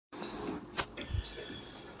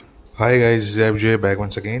Hi guys, जैब जो है back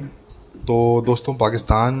once again. तो दोस्तों,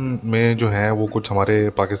 पाकिस्तान में जो है वो कुछ हमारे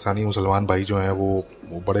पाकिस्तानी मुसलमान भाई जो हैं वो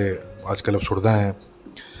बड़े आजकल अफसरदा हैं।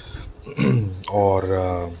 और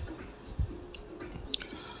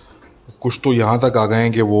कुछ तो यहाँ तक आ गए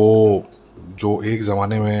हैं कि वो जो एक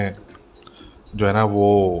ज़माने में जो है ना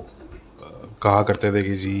वो कहा करते थे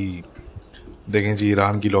कि जी देखें जी,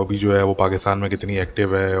 ईरान की लॉबी जो है वो पाकिस्तान में कितनी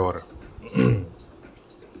एक्टिव है, और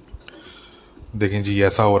देखें जी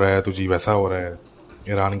ऐसा हो रहा है तो जी वैसा हो रहा है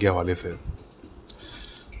ईरान के हवाले से।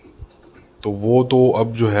 तो वो तो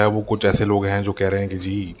अब जो है वो कुछ ऐसे लोग हैं जो कह रहे हैं कि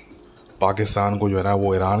जी पाकिस्तान को जो है ना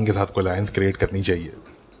वो ईरान के साथ कोई अलायंस क्रिएट करनी चाहिए।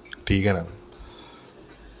 ठीक है ना।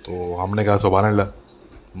 तो हमने कहा सुभान अल्लाह,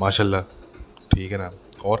 माशाल्लाह, ठीक है ना,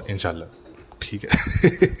 और इंशाल्लाह, ठीक है।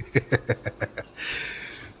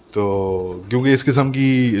 तो क्योंकि इस किस्म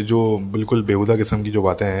की जो बिल्कुल बेहुदा किस्म की जो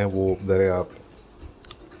बातें हैं वो ज़रा आप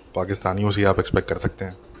पाकिस्तानियों से आप एक्सपेक्ट कर सकते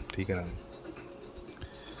हैं। ठीक है ना।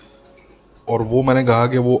 और वो मैंने कहा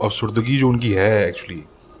कि वो अफसरदगी जो उनकी है एक्चुअली,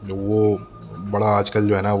 जो वो बड़ा आजकल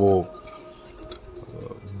जो है ना वो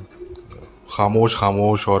खामोश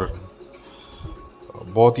खामोश और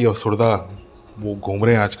बहुत ही अफसरदा वो घूम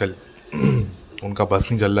रहे हैं आजकल। उनका बस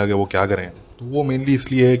नहीं चल रहा कि वो क्या करें। तो वो मेनली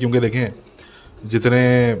इसलिए है क्योंकि देखें,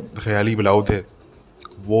 जितने ख्याली पुलाव थे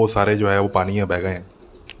वो सारे जो है वो पानी में बह गए हैं।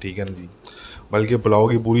 ठीक है ना जी। बल्कि पुलाव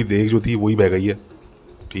की पूरी देग जो थी वही बह गई है।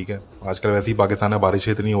 ठीक है। आजकल वैसे ही पाकिस्तान में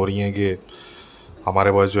बारिशें इतनी हो रही हैं कि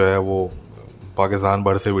हमारे पास जो है वो पाकिस्तान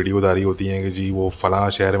भर से वीडियो दारी होती हैं कि जी वो फ़लाँ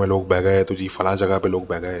शहर में लोग बह गए, तो जी फ़लाँ जगह पे लोग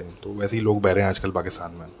बह गए। तो वैसे ही लोग बह रहे हैं आजकल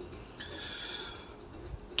पाकिस्तान में।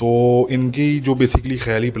 तो इनकी जो बेसिकली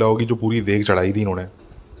ख्याली पुलाव की जो पूरी देग चढ़ाई थी इन्होंने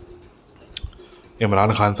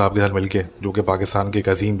इमरान खान साहब के साथ मिलके, जो कि पाकिस्तान के एक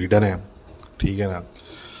अजीम लीडर हैं। ठीक है ना।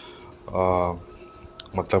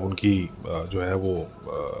 मतलब उनकी जो है वो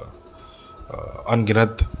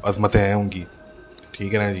अनगिनत अजमतें हैं उनकी।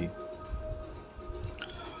 ठीक है ना जी।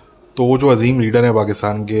 तो वो जो अजीम लीडर हैं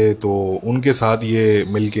पाकिस्तान के, तो उनके साथ ये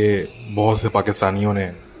मिल के बहुत से पाकिस्तानियों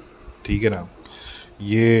ने, ठीक है ना,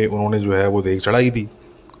 ये उन्होंने जो है वो देग चढ़ाई थी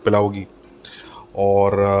पुलाव की।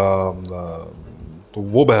 और तो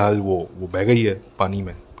वो बहरहाल वो बह गई है पानी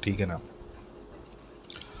में। ठीक है ना।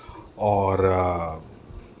 और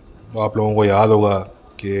आप लोगों को याद होगा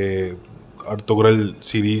कि अर्तुगरल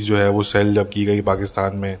सीरीज़ जो है वो सेल जब की गई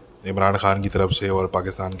पाकिस्तान में इमरान खान की तरफ से और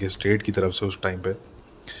पाकिस्तान के स्टेट की तरफ से उस टाइम पे।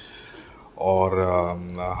 और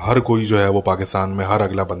हर कोई जो है वो पाकिस्तान में हर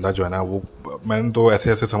अगला बंदा जो है ना वो, मैंने तो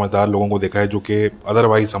ऐसे ऐसे समझदार लोगों को देखा है जो कि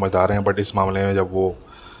अदरवाइज समझदार हैं, बट इस मामले में जब वो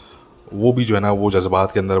भी जो है ना वो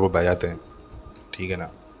जज्बात के अंदर वो बह जाते हैं। ठीक है ना।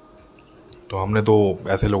 तो हमने तो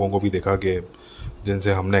ऐसे लोगों को भी देखा कि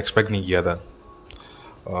जिनसे हमने एक्सपेक्ट नहीं किया था,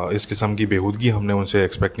 इस किस्म की बेहूदगी हमने उनसे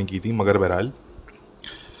एक्सपेक्ट नहीं की थी, मगर बहरहाल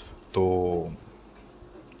तो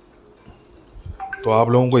आप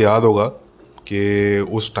लोगों को याद होगा कि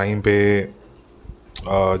उस टाइम पे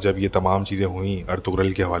जब ये तमाम चीज़ें हुई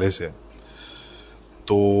अर्तुगरल के हवाले से,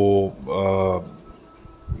 तो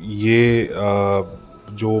ये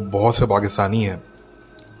जो बहुत से पाकिस्तानी हैं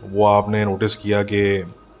वो आपने नोटिस किया कि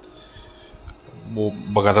वो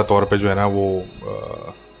बकायदा तौर पे जो है ना वो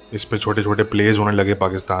इस पे छोटे छोटे प्लेज होने लगे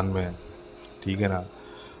पाकिस्तान में। ठीक है ना।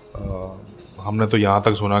 हमने तो यहाँ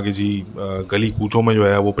तक सुना कि जी गली कूचों में जो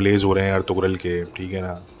है वो प्लेज हो रहे हैं अर्तुगरल के। ठीक है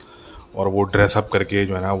ना। और वो ड्रेसअप करके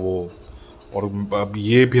जो है ना वो, और अब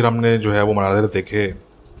ये फिर हमने जो है वो मनाज़र देखे।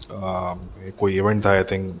 कोई इवेंट था, आई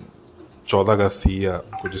थिंक 14 अगस्त थी या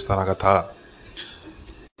कुछ इस तरह का था।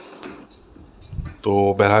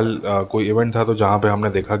 तो बहरहाल कोई इवेंट था तो जहाँ पे हमने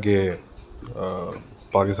देखा कि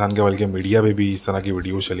पाकिस्तान के बल्कि मीडिया में भी इस तरह की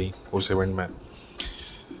वीडियो चली उस इवेंट में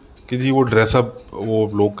कि जी वो ड्रेसअप वो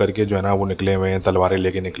लोग करके जो है ना वो निकले हुए हैं, तलवारें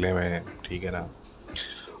लेके निकले हुए हैं। ठीक है ना।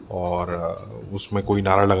 और उसमें कोई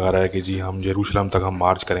नारा लगा रहा है कि जी हम जेरूशलम तक हम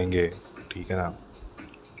मार्च करेंगे। ठीक है ना।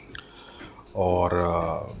 और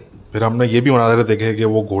फिर हमने ये भी मनाज़र देखे कि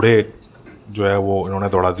वो घोड़े जो है वो इन्होंने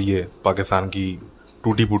दौड़ा दिए पाकिस्तान की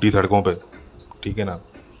टूटी फूटी सड़कों पे। ठीक है ना।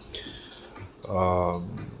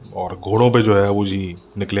 और घोड़ों पे जो है वो जी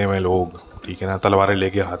निकले हुए लोग। ठीक है ना, तलवारें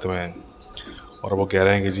लेके हाथ में। और वो कह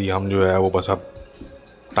रहे हैं कि जी हम जो है वो बस अब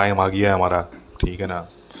टाइम आ गया है हमारा। ठीक है ना।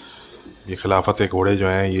 ये खिलाफत के घोड़े जो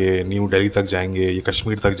हैं ये न्यू दिल्ली तक जाएंगे, ये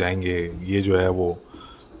कश्मीर तक जाएंगे, ये जो है वो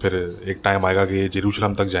फिर एक टाइम आएगा कि ये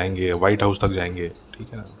जेरूशलम तक जाएंगे, वाइट हाउस तक जाएंगे। ठीक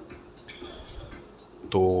है ना।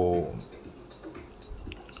 तो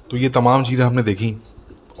ये तमाम चीज़ें हमने देखी।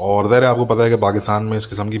 और ज़ाहिर है आपको पता है कि पाकिस्तान में इस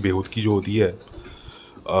किस्म की बेहूदगी जो होती है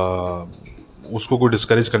उसको कोई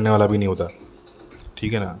डिस्करेज करने वाला भी नहीं होता।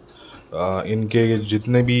 ठीक है ना। इनके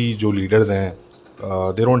जितने भी जो लीडर्स हैं,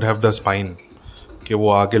 they don't have the spine कि वो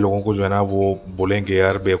आके लोगों को जो है ना वो बोलें कि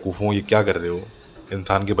यार बेवकूफ़ों ये क्या कर रहे हो,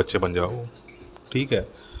 इंसान के बच्चे बन जाओ, ठीक है।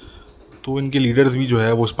 तो इनके लीडर्स भी जो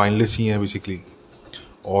है वो स्पाइनलेस ही हैं बेसिकली,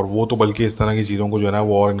 और वो तो बल्कि इस तरह की चीज़ों को जो है ना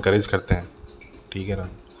वो और इनकरेज करते हैं, ठीक है ना।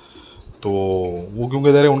 तो वो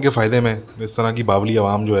क्योंकि ज़रा उनके फ़ायदे में इस तरह की बावली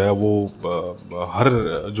आवाम जो है वो हर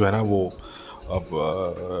जो है ना वो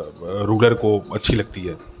रूलर को अच्छी लगती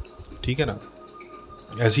है, ठीक है ना।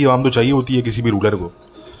 ऐसी आवाम तो चाहिए होती है किसी भी रूलर को।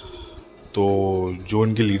 तो जो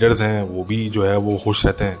इनके लीडर्स हैं वो भी जो है वो खुश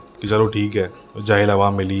रहते हैं कि चलो ठीक है, जाहिल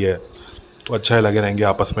आवाम मिली है तो अच्छा है, लगे रहेंगे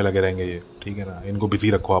आपस में, लगे रहेंगे ये, ठीक है ना। इनको बिज़ी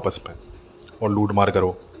रखो आपस में और लूट मार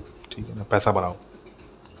करो, ठीक है ना, पैसा बनाओ।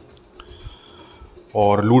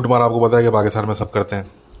 और लूट मार आपको पता है कि पाकिस्तान में सब करते हैं,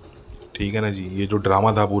 ठीक है ना जी। ये जो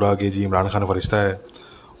ड्रामा था पूरा कि जी इमरान खान फरिश्ता है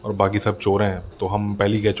और बाकी सब चोर हैं, तो हम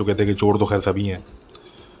पहले ही कह चुके थे कि चोर तो खैर सभी हैं,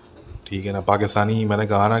 ठीक है ना। पाकिस्तानी, मैंने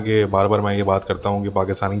कहा ना कि बार बार मैं ये बात करता हूँ कि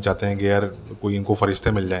पाकिस्तानी चाहते हैं कि यार कोई इनको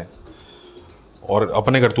फरिश्ते मिल जाएं, और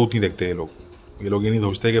अपने करतूत नहीं देखते ये लोग ये नहीं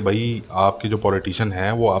सोचते कि भाई आपके जो पॉलिटिशियन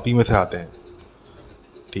हैं वो आप ही में से आते हैं,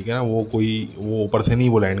 ठीक है ना। वो ऊपर से नहीं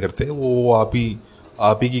वो लैंड करते, वो आप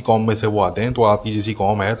ही की कौम में से वो आते हैं, तो आपकी जैसी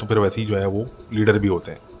कौम है तो फिर वैसे ही जो है वो लीडर भी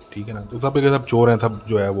होते हैं, ठीक है ना। तो सब के सब चोर हैं, सब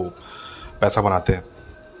जो है वो पैसा बनाते हैं।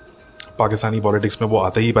 पाकिस्तानी पॉलिटिक्स में वो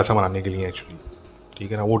आते ही पैसा बनाने के लिए एक्चुअली,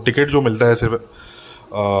 ठीक है ना। वो टिकट जो मिलता है सिर्फ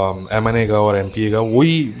MNA का और MPA का,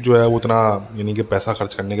 वही जो है वो उतना, यानी कि पैसा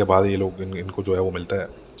खर्च करने के बाद ये लोग इनको जो है वो मिलता है।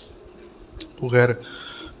 तो खैर,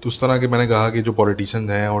 तो उस तरह के मैंने कहा कि जो पॉलिटिशियंस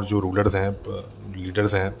हैं और जो रूलर्स हैं,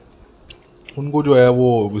 लीडर्स हैं, उनको जो है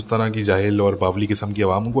वो इस तरह की जाहिल और बावली किस्म की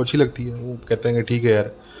आवाम उनको अच्छी लगती है। वो कहते हैं कि ठीक है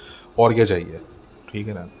यार, और क्या चाहिए, ठीक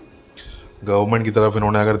है ना। गवर्नमेंट की तरफ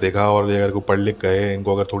इन्होंने अगर देखा और ये अगर कोई पढ़ लिख गए,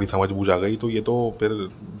 इनको अगर थोड़ी समझ बूझ आ गई, तो ये तो फिर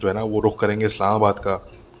जो है ना वो रुख करेंगे इस्लामाबाद का,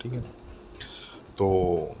 ठीक है ना।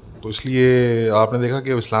 तो इसलिए आपने देखा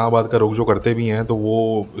कि इस्लामाबाद का रुख जो करते भी हैं तो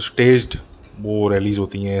वो स्टेज्ड वो रैलीज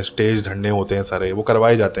होती हैं, स्टेज झंडे होते हैं सारे, वो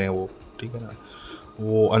करवाए जाते हैं वो, ठीक है ना।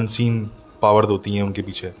 वो अनसीन पावर होती हैं उनके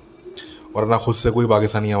पीछे, वरना खुद से कोई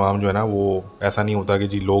पाकिस्तानी अवाम जो है ना वो ऐसा नहीं होता कि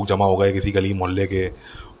जी लोग जमा हो गए किसी गली मोहल्ले के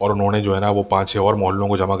और उन्होंने जो है ना वो 5-6 और मोहल्लों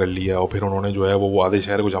को जमा कर लिया और फिर उन्होंने जो है वो आधे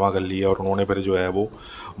शहर को जमा कर लिया और उन्होंने फिर जो है वो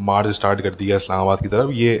मार्च स्टार्ट कर दिया इस्लामाबाद की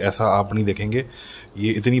तरफ। ये ऐसा आप नहीं देखेंगे।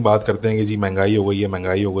 ये इतनी बात करते हैं कि जी महंगाई हो गई है,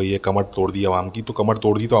 महंगाई हो गई है, कमर तोड़ दी आवाम की। तो कमर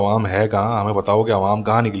तोड़ दी तो आवाम है कहाँ? हमें बताओ कि आवाम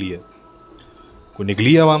कहाँ निकली है? कोई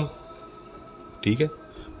निकली है आवाम? ठीक है,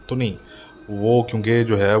 तो नहीं। वो क्योंकि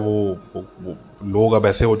जो है वो लोग अब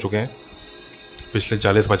ऐसे हो चुके हैं, पिछले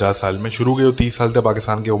 40-50 साल में, शुरू के जो 30 साल थे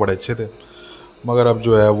पाकिस्तान के वो बड़े अच्छे थे, मगर अब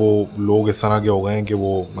जो है वो लोग इस तरह के हो गए हैं कि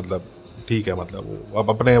वो मतलब ठीक है, मतलब वो अब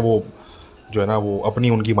अपने वो जो है ना वो अपनी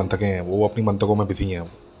उनकी मंतकें हैं, वो अपनी मंतकों में बिजी हैं,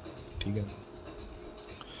 ठीक है।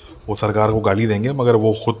 वो सरकार को गाली देंगे मगर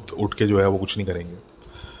वो खुद उठ के जो है वो कुछ नहीं करेंगे।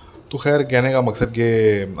 तो खैर, कहने का मकसद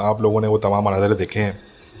कि आप लोगों ने वो तमाम मनाज़र देखे हैं,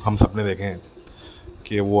 हम सब ने देखे हैं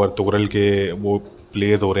कि वो अर्तुगरल के वो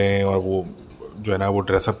प्लेज हो रहे हैं और वो जो है ना वो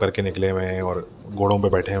ड्रेसअप करके निकले हुए हैं और घोड़ों पे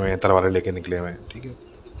बैठे हुए हैं, तलवारें लेके निकले हुए हैं, ठीक है।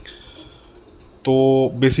 तो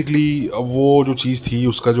बेसिकली वो जो चीज़ थी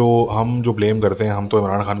उसका जो हम जो ब्लेम करते हैं, हम तो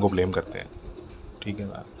इमरान खान को ब्लेम करते हैं, ठीक है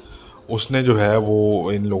ना। उसने जो है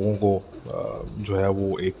वो इन लोगों को जो है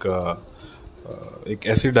वो एक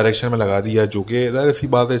ऐसी डायरेक्शन में लगा दिया जो कि ज़ाहिर सी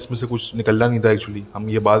बात है इसमें से कुछ निकलना नहीं था एक्चुअली। हम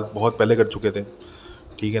ये बात बहुत पहले कर चुके थे,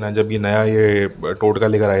 ठीक है ना। जब ये नया ये टोटका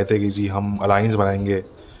लेकर आए थे कि जी हम अलाइंस बनाएंगे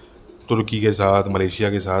तुर्की के साथ, मलेशिया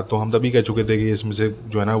के साथ, तो हम तभी कह चुके थे कि इसमें से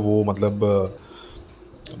जो है ना वो मतलब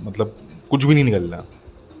कुछ भी नहीं निकलना,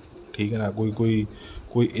 ठीक है ना। कोई कोई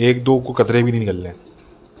कोई एक दो को कतरे भी नहीं निकलने,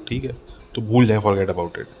 ठीक है। तो भूल जाएं, फॉरगेट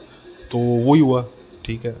अबाउट इट। तो वही हुआ,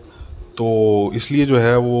 ठीक है। तो इसलिए जो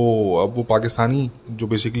है वो अब वो पाकिस्तानी जो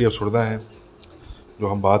बेसिकली अफसरदा हैं जो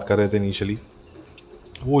हम बात कर रहे थे इनिशियली,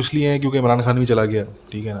 वो इसलिए हैं क्योंकि इमरान खान भी चला गया,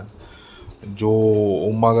 ठीक है ना। जो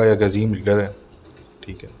उम्मा का एक अजीम लीडर है,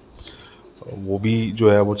 ठीक है, वो भी जो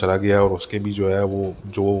है वो चला गया और उसके भी जो है वो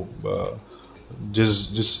जो जिस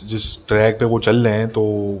जिस जिस ट्रैक पे वो चल रहे हैं, तो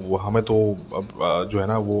वो हमें तो अब जो है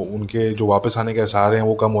ना वो उनके जो वापस आने के आसार हैं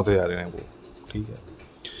वो कम होते जा रहे हैं वो, ठीक है।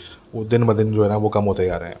 वो दिन ब दिन जो है ना वो कम होते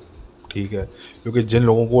जा रहे हैं, ठीक है। क्योंकि जिन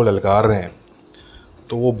लोगों को वो ललकार रहे हैं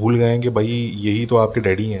तो वो भूल गए हैं कि भाई यही तो आपके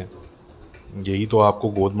डैडी हैं, यही तो आपको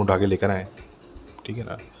गोद में उठा के लेकर आए, ठीक है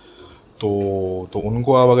ना। तो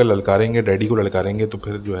उनको आप अगर ललकारेंगे, डैडी को ललकारेंगे, तो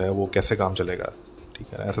फिर जो है वो कैसे काम चलेगा, ठीक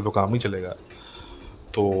है ना। ऐसा तो काम नहीं चलेगा।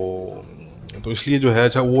 तो इसलिए जो है,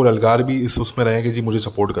 अच्छा वो ललकार भी इस उसमें रहे कि जी मुझे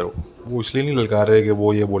सपोर्ट करो। वो इसलिए नहीं ललकार रहे कि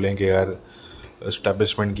वो ये बोलें कि यार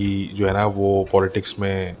इस्टेब्लिशमेंट की जो है ना वो पॉलिटिक्स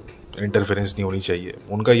में इंटरफेरेंस नहीं होनी चाहिए।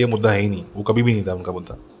 उनका ये मुद्दा है ही नहीं, वो कभी भी नहीं था उनका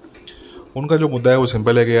मुद्दा। उनका जो मुद्दा है वो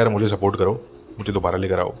सिंपल है कि यार मुझे सपोर्ट करो, मुझे दोबारा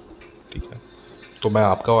लेकर आओ, ठीक है। तो मैं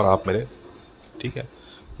आपका और आप मेरे, ठीक है।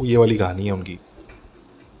 वो ये वाली कहानी है उनकी।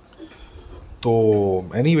 तो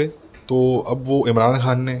एनीवे, तो अब वो इमरान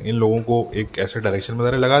खान ने इन लोगों को एक ऐसे डायरेक्शन में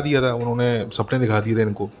ज़रा लगा दिया था, उन्होंने सपने दिखा दिए थे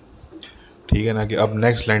इनको, ठीक है ना, कि अब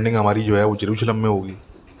नेक्स्ट लैंडिंग हमारी जो है वो जेरूशलम में होगी,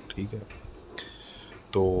 ठीक है।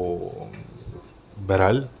 तो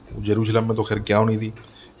बहरहाल जेरूशलम में तो खैर क्या होनी थी,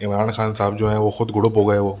 इमरान खान साहब जो हैं वो ख़ुद गुड़प हो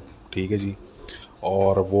गए वो, ठीक है जी।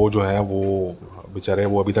 और वो जो है वो बेचारे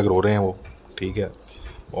वो अभी तक रो रहे हैं वो, ठीक है।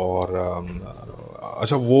 और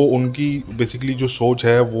अच्छा, वो उनकी बेसिकली जो सोच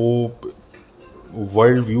है, वो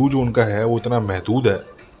वर्ल्ड व्यू जो उनका है वो इतना महदूद है,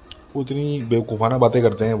 वो इतनी बेवकूफ़ाना बातें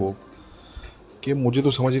करते हैं वो, कि मुझे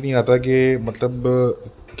तो समझ नहीं आता कि मतलब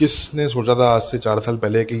किसने सोचा था आज से 4 साल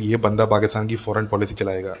पहले कि ये बंदा पाकिस्तान की फॉरेन पॉलिसी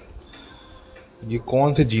चलाएगा। ये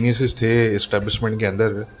कौन से जीनियसेस थे इस्टेब्लिशमेंट के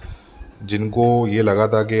अंदर जिनको ये लगा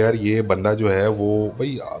था कि यार ये बंदा जो है वो,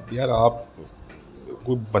 भाई यार आप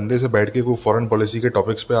कोई बंदे से बैठ के कोई फॉरेन पॉलिसी के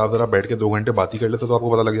टॉपिक्स पे आप ज़रा बैठ के 2 घंटे बात ही कर लेते तो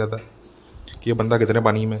आपको पता लग जाता कि ये बंदा कितने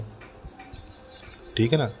पानी में,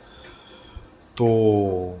 ठीक है ना। तो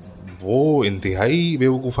वो इंतहाई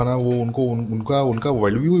बेवकूफ़ाना, वो उनका उनका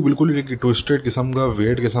वर्ल्ड व्यू ही बिल्कुल ही ट्विस्टेड किस्म का,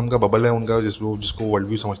 वेट किस्म का बबल है उनका, जिसको वर्ल्ड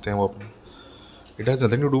व्यू समझते हैं वो अपने। It has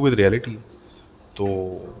nothing to do with reality. तो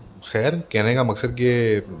खैर, कहने का मकसद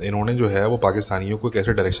कि इन्होंने जो है वो पाकिस्तानियों को एक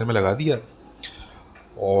ऐसे डायरेक्शन में लगा दिया,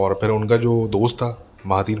 और फिर उनका जो दोस्त था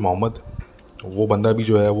महातीर मोहम्मद, वो बंदा भी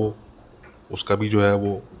जो है वो, उसका भी जो है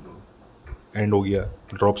वो एंड हो गया,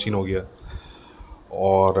 ड्रॉप सीन हो गया,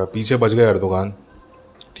 और पीछे बच गए अर्दोगान,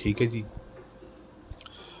 ठीक है जी।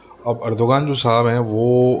 अब अर्दोगान जो साहब हैं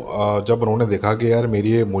वो जब उन्होंने देखा कि यार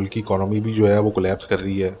मेरी ये मुल्क की इकॉनमी भी जो है वो कोलैप्स कर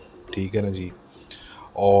रही है, ठीक है ना जी,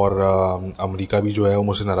 और अमेरिका भी जो है वो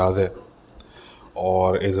मुझसे नाराज़ है,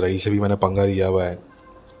 और इजराइल से भी मैंने पंगा लिया हुआ है,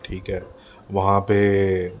 ठीक है। वहाँ पे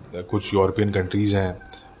कुछ यूरोपियन कंट्रीज़ हैं,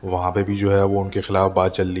 वहाँ पे भी जो है वो उनके ख़िलाफ़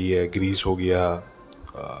बात चल रही है, ग्रीस हो गया,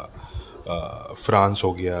 फ्रांस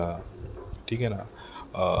हो गया, ठीक है ना,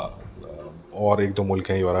 और एक दो मुल्क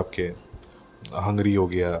हैं यूरोप के, हंगरी हो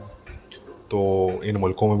गया। तो इन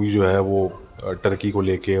मुल्कों में भी जो है वो टर्की को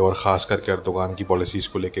लेके और ख़ास करके अर्दोगान की पॉलिसीज़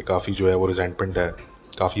को लेके काफ़ी जो है वो रिजेंटमेंट है,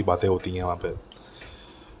 काफ़ी बातें होती हैं वहाँ पे।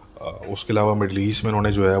 उसके अलावा मिडल ईस्ट में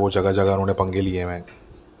उन्होंने जो है वो जगह जगह उन्होंने पंगे लिए हैं,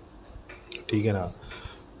 ठीक है ना।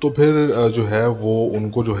 तो फिर जो है वो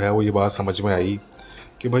उनको जो है वो ये बात समझ में आई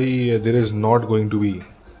कि भाई there is not going to be,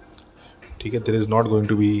 ठीक है, there is not going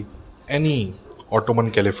to be any Ottoman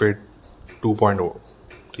caliphate 2.0,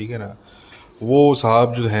 ठीक है ना। वो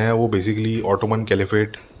साहब जो हैं वो बेसिकली ऑटोमन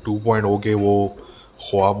कैलिफेट 2.0 के वो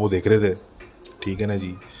ख्वाब वो देख रहे थे, ठीक है ना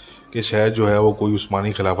जी, कि शायद जो है वो कोई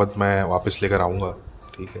उस्मानी खिलाफत मैं वापस लेकर आऊँगा,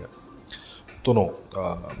 ठीक है। तो no,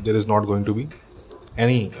 there is not going to be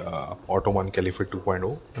any Ottoman caliphate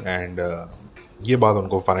 2.0, and ये बात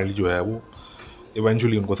उनको फाइनली जो है वो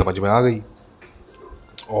इवेंचुअली उनको समझ में आ गई।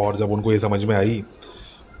 और जब उनको ये समझ में आई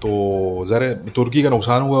तो ज़रा तुर्की का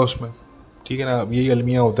नुकसान हुआ उसमें, ठीक है ना। अब यही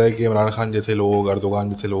अलमिया होता है कि इमरान खान जैसे लोग, अर्दोगान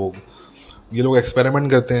जैसे लोग, ये लोग एक्सपेरिमेंट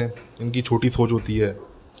करते हैं, इनकी छोटी सोच होती है,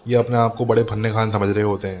 ये अपने आप को बड़े फन्ने खान समझ रहे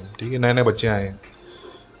होते हैं, ठीक है। नए नए बच्चे आए हैं,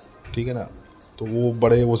 ठीक है ना, तो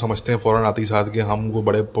वो समझते हैं फ़ौरन आते ही साथ कि हम को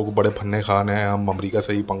बड़े फन्ने खान हैं, हम अमेरिका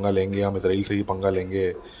से ही पंगा लेंगे, हम इसराइल से ही पंगा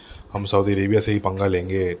लेंगे, हम सऊदी अरेबिया से ही पंगा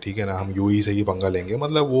लेंगे, ठीक है ना, हम यूएई से ही पंगा लेंगे,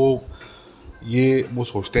 मतलब वो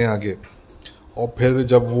सोचते हैं आगे। और फिर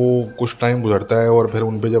जब वो कुछ टाइम गुजरता है और फिर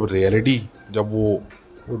उन पे जब रियलिटी जब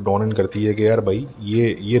वो डॉन इन करती है कि यार भाई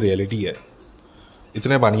ये रियलिटी है,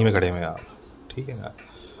 इतने पानी में खड़े हुए हैं आप, ठीक है ना,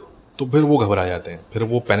 तो फिर वो घबरा जाते हैं, फिर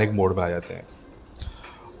वो पैनिक मोड में आ जाते हैं।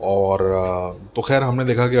 और तो खैर हमने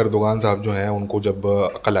देखा कि अर्दोगान साहब जो हैं उनको जब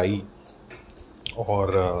अकल आई,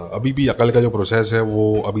 और अभी भी अकल का जो प्रोसेस है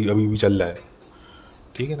वो अभी अभी भी चल रहा है,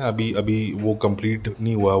 ठीक है ना, अभी अभी वो कंप्लीट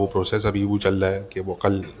नहीं हुआ वो प्रोसेस, अभी वो चल रहा है कि वो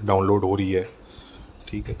अकल डाउनलोड हो रही है,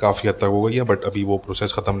 ठीक है, काफ़ी हद तक हो गई है, बट अभी वो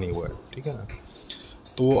प्रोसेस ख़त्म नहीं हुआ है, ठीक है ना।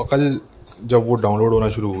 तो अकल जब वो डाउनलोड होना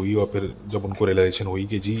शुरू हुई और फिर जब उनको रियलाइजेशन हुई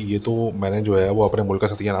कि जी ये तो मैंने जो है वो अपने मुल्क का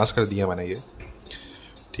सत्यानाश कर दिया मैंने ये,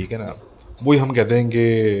 ठीक है ना। वही हम कहते हैं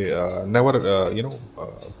कि never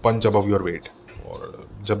punch above your weight, और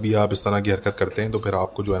जब भी आप इस तरह की हरकत करते हैं तो फिर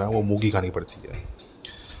आपको जो है ना वो मुँह की खानी पड़ती है।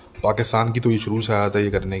 पाकिस्तान की तो ये शुरू से आया था ये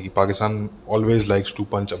करने की, Pakistan always likes to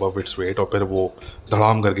punch above its weight, और फिर वो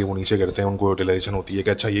धड़ाम करके वो नीचे करते हैं, उनको रियलाइजेशन होती है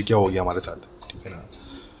कि अच्छा ये क्या हो गया हमारे साथ, ठीक है ना।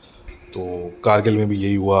 तो कारगिल में भी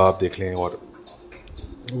यही हुआ, आप देख लें, और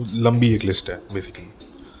लंबी एक लिस्ट है बेसिकली।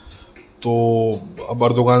 तो अब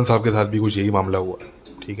अर्दोगान साहब के साथ भी कुछ यही मामला हुआ,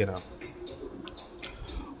 ठीक है ना।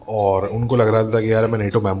 और उनको लग रहा था कि यार मैं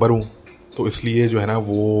नेटो मेंबर हूँ, तो इसलिए जो है ना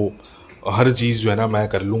वो हर चीज़ जो है ना मैं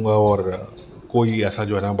कर लूँगा, और कोई ऐसा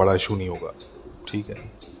जो है ना बड़ा इशू नहीं होगा, ठीक है।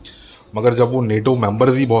 मगर जब वो नेटो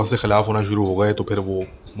मेंबर्स ही बहुत से ख़िलाफ़ होना शुरू हो गए तो फिर वो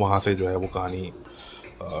वहाँ से जो है वो कहानी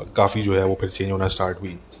काफ़ी जो है वो फिर चेंज होना स्टार्ट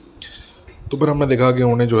हुई। तो फिर हमने देखा कि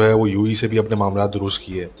उन्होंने जो है वो यूएई से भी अपने मामला दुरुस्त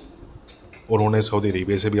किए, उन्होंने सऊदी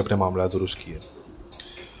अरेबिया से भी अपने मामला दुरुस्त किए,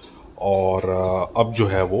 और अब जो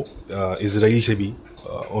है वो इसराइल से भी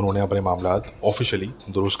उन्होंने अपने मामला ऑफिशियली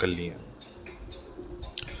दुरुस्त कर लिए हैं।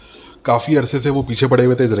 काफ़ी अरसे से वो पीछे पड़े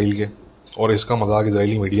हुए थे इसराइल के, और इसका मजाक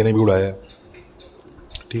इसराइली मीडिया ने भी उड़ाया है,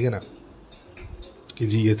 ठीक है ना, कि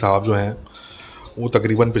जी ये साहब जो हैं वो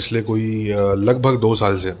तकरीबन पिछले कोई लगभग 2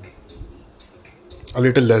 साल से,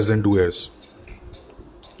 लिटिल लेस देन 2 ईयर्स,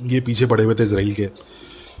 ये पीछे पड़े हुए थे इसराइल के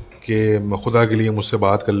कि खुदा के लिए मुझसे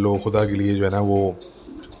बात कर लो, खुदा के लिए जो है ना वो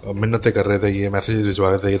मिन्नतें कर रहे थे, ये मैसेजेस भिजवा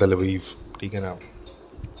रहे थे ये तल अवीव, ठीक है ना,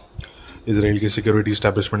 इसराइल के सिक्योरिटी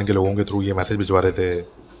इस्टेब्लिशमेंट के लोगों के थ्रू ये मैसेज भिजवा रहे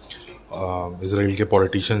थे। इसराइल के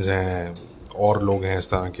पॉलिटिशियंस हैं और लोग हैं इस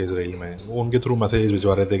तरह के इसराइल में, वो उनके थ्रू मैसेज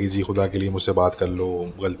भिजवा रहे थे कि जी खुदा के लिए मुझसे बात कर लो,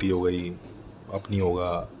 गलती हो गई, अब नहीं होगा,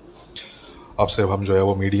 अब सिर्फ हम जो है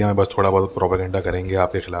वो मीडिया में बस थोड़ा बहुत प्रोपेगेंडा करेंगे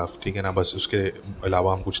आपके ख़िलाफ़, ठीक है ना, बस उसके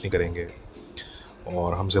अलावा हम कुछ नहीं करेंगे,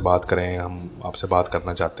 और हमसे बात करें, हम आपसे बात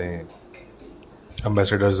करना चाहते हैं,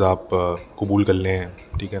 एम्बेसडर्स आप कबूल कर लें,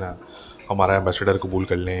 ठीक है ना, हमारा एम्बेसडर कबूल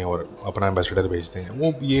कर लें और अपना एम्बेसडर भेजते हैं।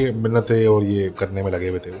 वो ये मिन्नतें और ये करने में लगे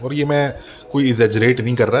हुए थे, और ये मैं कोई एग्जैजरेट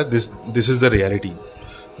नहीं कर रहा, this is the reality,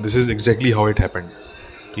 this is exactly how it happened,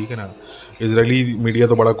 ठीक है ना। इजरायली मीडिया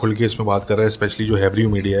तो बड़ा खुल के इसमें बात कर रहा है, स्पेशली जो हैब्रू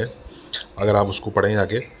मीडिया है, अगर आप उसको पढ़ें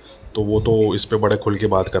जाके तो वो तो इस पर बड़े खुल के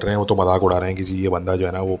बात कर रहे हैं, वो तो मजाक उड़ा रहे हैं कि जी ये बंदा जो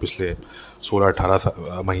है ना वो पिछले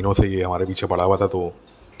 16-18 महीनों से ये हमारे पीछे पड़ा हुआ था, तो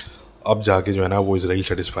अब जाके जो है ना वो इसराइल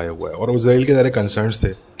सेटिस्फाई हुआ है। और इसराइल के सारे कंसर्न्स थे,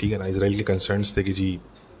 ठीक है ना, इसराइल के कंसर्न्स थे कि जी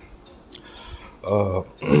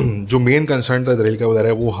जो मेन कंसर्न था इसराइल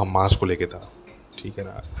का वो हमास को लेके था, ठीक है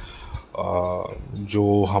ना।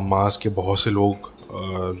 जो हमास के बहुत से लोग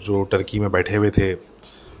जो टर्की में बैठे हुए थे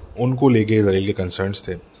उनको लेके इसराइल के कंसर्न्स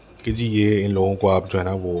थे कि जी ये इन लोगों को आप जो है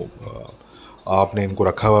ना वो आपने इनको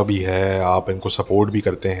रखा हुआ भी है, आप इनको सपोर्ट भी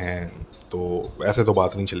करते हैं, तो ऐसे तो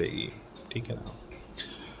बात नहीं चलेगी, ठीक है ना।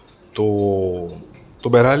 तो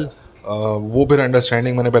बहरहाल वो फिर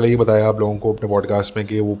अंडरस्टैंडिंग, मैंने पहले ही बताया आप लोगों को अपने पॉडकास्ट में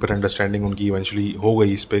कि वो फिर अंडरस्टैंडिंग उनकी इवेंचुअली हो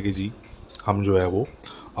गई इस पे कि जी हम जो है वो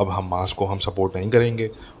अब हमास को हम सपोर्ट नहीं करेंगे,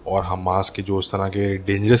 और हमास के जो इस तरह के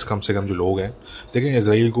डेंजरस कम से कम जो लोग हैं, देखें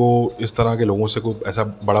इसराइल को इस तरह के लोगों से कोई ऐसा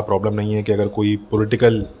बड़ा प्रॉब्लम नहीं है कि अगर कोई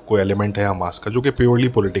पॉलिटिकल कोई एलिमेंट है हमास का जो कि प्योरली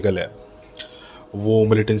पॉलिटिकल है, वो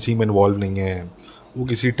मिलिटेंसी में इन्वॉल्व नहीं है, वो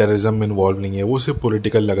किसी टेररिज्म में इन्वॉल्व नहीं है, वो सिर्फ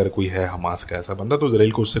पॉलिटिकल अगर कोई है हमास का ऐसा बंदा, तो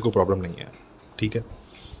इसराइल को उससे कोई प्रॉब्लम नहीं है, ठीक है।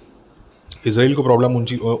 इसराइल को प्रॉब्लम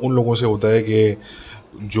उन लोगों से होता है कि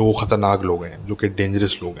जो ख़तरनाक लोग हैं, जो कि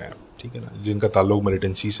डेंजरस लोग हैं, ठीक है ना, जिनका ताल्लुक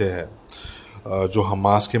मिलिटेंसी से है, जो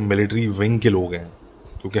हमास के मिलिट्री विंग के लोग हैं,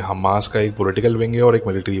 क्योंकि हमास का एक पॉलिटिकल विंग है और एक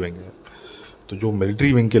मिलिट्री विंग है, तो जो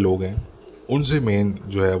मिलिट्री विंग के लोग हैं उनसे मेन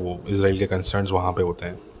जो है वो इसराइल के कंसर्न्स वहाँ पे होते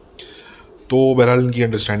हैं। तो बहरहाल इनकी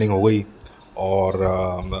अंडरस्टैंडिंग हो गई, और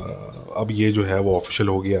अब ये जो है वो ऑफिशियल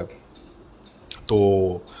हो गया।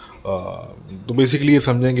 तो बेसिकली ये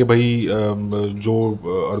समझें कि भाई जो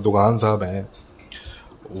अर्दोगान साहब हैं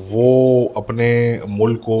वो अपने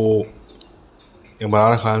मुल्क को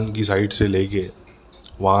इमरान खान की साइड से लेके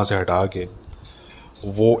वहाँ से हटा के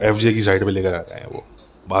वो एफजे की साइड पे लेकर आ गए हैं। वो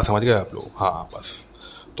बात समझ गए आप लोग? हाँ, बस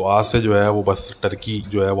तो आज से जो है वो बस टर्की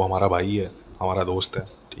जो है वो हमारा भाई है, हमारा दोस्त है,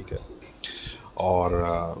 ठीक है।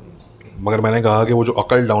 और मगर मैंने कहा कि वो जो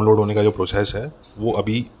अकल डाउनलोड होने का जो प्रोसेस है वो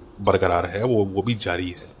अभी बरकरार है, वो भी जारी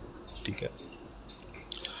है, ठीक है।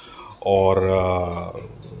 और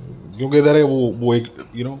क्योंकि इधर है वो एक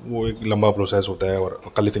वो एक लंबा प्रोसेस होता है, और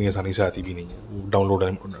अकल इतनी आसानी से आती भी नहीं है, वो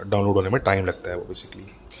डाउनलोड होने में टाइम लगता है वो बेसिकली।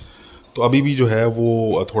 तो अभी भी जो है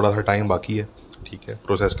वो थोड़ा सा टाइम बाकी है, ठीक है,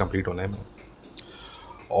 प्रोसेस कंप्लीट होने में।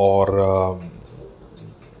 और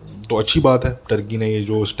तो अच्छी बात है टर्की ने ये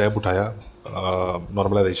जो स्टेप उठाया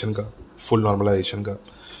नॉर्मलाइजेशन का, फुल नॉर्मलाइजेशन का,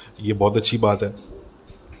 ये बहुत अच्छी बात है।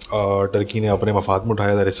 टर्की ने अपने मफाद में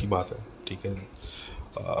उठाया, अच्छी बात है, ठीक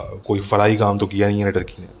है। कोई फलाई काम तो किया नहीं है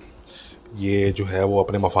टर्की ने, ये जो है वो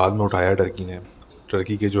अपने मफाद में उठाया टर्की ने।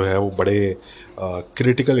 टर्की के जो है वो बड़े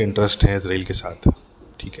क्रिटिकल इंटरेस्ट हैं इसराइल के साथ,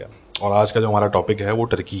 ठीक है। और आज का जो हमारा टॉपिक है वो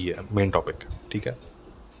टर्की है, मेन टॉपिक, ठीक है।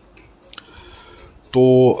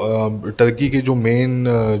 तो टर्की के जो मेन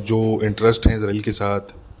जो इंटरेस्ट हैं इसराइल के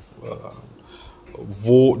साथ,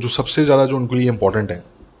 वो जो सबसे ज़्यादा जो उनके लिए इम्पोर्टेंट है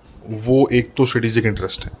वो एक तो स्ट्रेटेजिक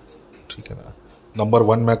इंटरेस्ट है, ठीक है ना। नंबर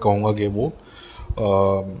 1 मैं कहूँगा कि वो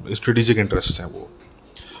स्ट्रेटेजिक इंटरेस्ट हैं वो,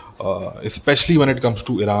 specially when it comes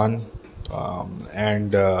to Iran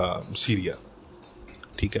and Syria,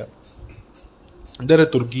 ठीक है। इधर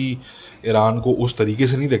तुर्की ईरान को उस तरीके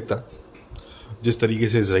से नहीं देखता जिस तरीके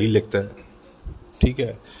से इसराइल लिखता है, ठीक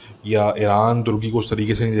है, या ईरान तुर्की को उस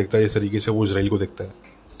तरीके से नहीं देखता जिस तरीके से वो इसराइल को देखता है,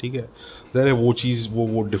 ठीक है। ज़ाहिर है वो चीज़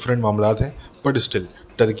वो डिफरेंट मामलात हैं, बट स्टिल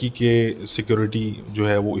टर्की के सिक्योरिटी जो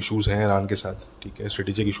है वो इश्यूज़ हैं ईरान के साथ, ठीक है,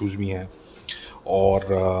 स्ट्रेटेजिक इश्यूज़ भी हैं। और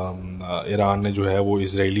ईरान ने जो है वो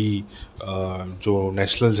इसराइली जो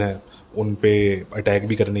नेशनल्स हैं उन पे अटैक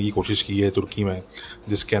भी करने की कोशिश की है तुर्की में,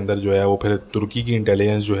 जिसके अंदर जो है वो फिर तुर्की की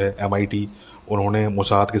इंटेलिजेंस जो है MIT, उन्होंने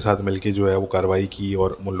मोसाद के साथ मिलके जो है वो कार्रवाई की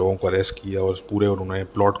और उन लोगों को अरेस्ट किया और पूरे उन्होंने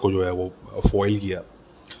प्लॉट को जो है वो फॉइल किया।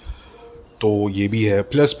 तो ये भी है,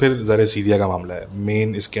 प्लस फिर ज़रा सीरिया का मामला है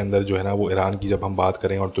मेन इसके अंदर जो है ना वो ईरान की जब हम बात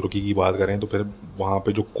करें और तुर्की की बात करें तो फिर वहाँ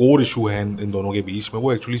पे जो कोर इशू है इन दोनों के बीच में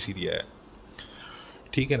वो एक्चुअली सीरिया है,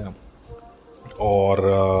 ठीक है ना।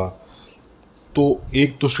 और तो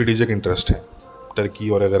एक तो स्ट्रेटेजिक इंटरेस्ट है टर्की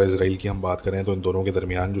और अगर इसराइल की हम बात करें तो इन दोनों के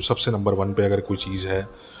दरमियान जो सबसे नंबर 1 पे अगर कोई चीज़ है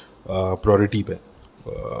प्रायोरिटी पे,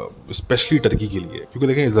 स्पेशली टर्की के लिए, क्योंकि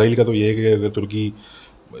देखें इसराइल का तो ये है कि अगर तुर्की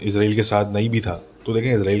इसराइल के साथ नहीं भी था तो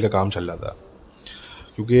देखें इसराइल का काम चल रहा था,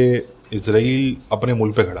 क्योंकि इसराइल अपने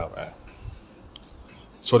मुल्क पे खड़ा हुआ है,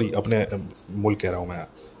 सॉरी अपने मुल्क कह रहा हूँ मैं,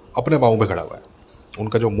 अपने पाँव पे खड़ा हुआ है,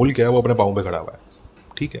 उनका जो मुल्क है वो अपने पाँव पे खड़ा हुआ है,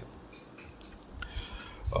 ठीक है।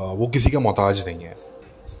 वो किसी का मोहताज नहीं है,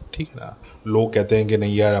 ठीक है ना। लोग कहते हैं कि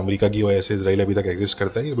नहीं यार अमेरिका की वजह से इसराइल अभी तक एग्जिस्ट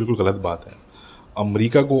करता है, ये बिल्कुल गलत बात है।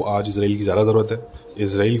 अमेरिका को आज इसराइल की ज़्यादा ज़रूरत है,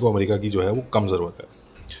 इसराइल को अमेरिका की जो है वो कम ज़रूरत है।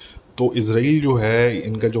 तो इसराइल जो है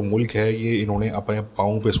इनका जो मुल्क है ये इन्होंने अपने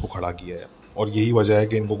पाँव पे इसको खड़ा किया है, और यही वजह है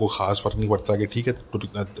कि इनको कोई ख़ास फ़र्क नहीं पड़ता कि ठीक है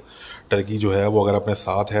टर्की जो है वो अगर अपने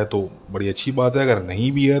साथ है तो बड़ी अच्छी बात है, अगर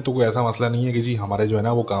नहीं भी है तो कोई ऐसा मसला नहीं है कि जी हमारे जो है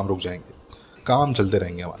ना वो काम रुक जाएंगे, काम चलते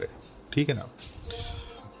रहेंगे हमारे, ठीक है ना।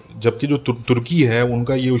 जबकि जो तुर्की है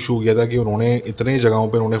उनका ये इशू हो गया था कि उन्होंने इतने जगहों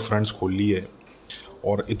पर उन्होंने फ्रंट्स खोल लिए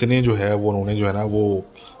और इतने जो है वो उन्होंने जो है ना वो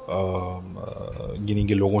गिनी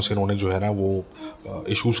के लोगों से उन्होंने जो है ना वो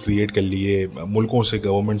इश्यूज़ क्रिएट कर लिए, मुल्कों से,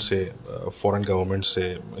 गवर्नमेंट से, फॉरेन गवर्नमेंट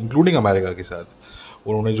से, इंक्लूडिंग अमेरिका के साथ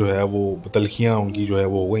उन्होंने जो है वो तलखियाँ उनकी जो है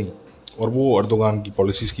वो हो गई, और वो अर्दोगान की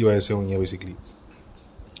पॉलिसीज़ की वजह से हुई हैं बेसिकली।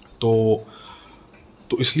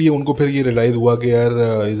 तो इसलिए उनको फिर ये रियलाइज़ हुआ कि यार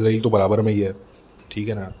इसराइल तो बराबर में ही है, ठीक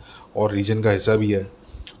है ना, और रीजन का हिस्सा भी है,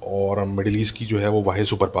 और मिडिल ईस्ट की जो है वो वाहिद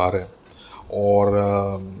सुपर पावर है,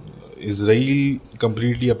 और इसराइल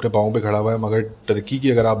कम्प्लीटली अपने पाँव पे खड़ा हुआ है। मगर टर्की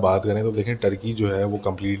की अगर आप बात करें तो देखें टर्की जो है वो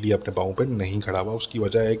कम्प्लीटली अपने पाँव पे नहीं खड़ा हुआ। उसकी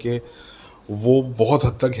वजह है कि वो बहुत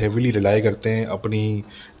हद तक हेविली रिलाई करते हैं अपनी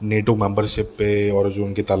नेटो मेंबरशिप पे, और जो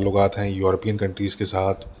उनके ताल्लुकात हैं यूरोपियन कंट्रीज़ के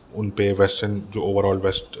साथ उन पे, वेस्टर्न जो ओवरऑल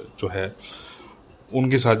वेस्ट जो है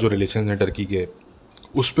उनके साथ जो रिलेशन हैं टर्की के,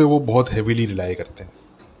 उस पर वो बहुत हेविली रिलाई करते हैं,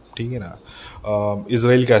 ठीक है ना।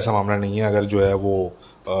 इसराइल का ऐसा मामला नहीं है, अगर जो है वो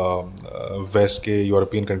वेस्ट के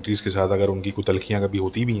यूरोपियन कंट्रीज़ के साथ अगर उनकी कोई तलखियाँ कभी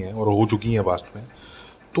होती भी हैं और हो चुकी हैं पास्ट में,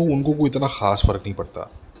 तो उनको कोई इतना ख़ास फ़र्क नहीं पड़ता,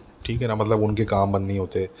 ठीक है ना। मतलब उनके काम बंद नहीं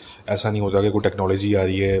होते, ऐसा नहीं होता कि कोई टेक्नोलॉजी आ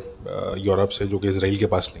रही है यूरोप से जो कि इसराइल के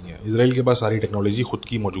पास नहीं है, इसराइल के पास सारी टेक्नोलॉजी ख़ुद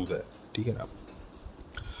की मौजूद है, ठीक है ना।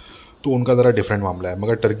 तो उनका ज़रा डिफरेंट मामला है।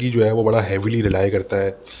 मगर टर्की जो है वो बड़ा हैवीली रिलाई करता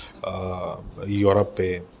है यूरोप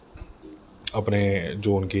पे, अपने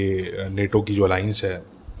जो उनके नेटो की जो अलाइंस है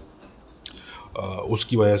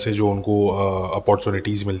उसकी वजह से जो उनको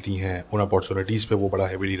अपॉर्चुनिटीज़ मिलती हैं, उन अपॉर्चुनिटीज़ पे वो बड़ा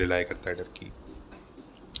हैवीली रिलाई करता है टर्की।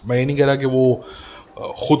 मैं ये नहीं कह रहा कि वो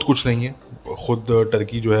ख़ुद कुछ नहीं है, ख़ुद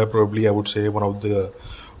टर्की जो है probably I would say one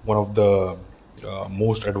of the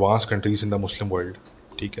most advance countries in the Muslim world,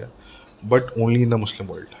 ठीक है, but only in the Muslim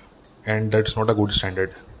world, and that's not a good standard,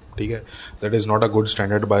 ठीक है, that is not a good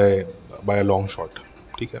standard by a long shot,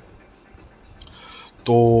 ठीक है।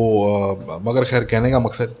 तो मगर खैर कहने का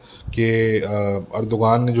मकसद कि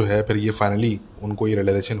अर्दोगान ने जो है फिर ये फाइनली उनको ये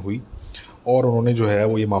रियलाइजेशन हुई और उन्होंने जो है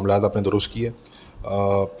वो ये मामलात अपने दुरुस्त किए।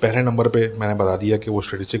 पहले नंबर पे मैंने बता दिया कि वो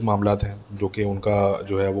स्ट्रेटेजिक मामलात हैं जो कि उनका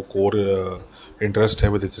जो है वो कोर इंटरेस्ट है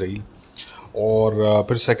विद इसराइल, और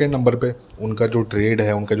फिर सेकंड नंबर पे उनका जो ट्रेड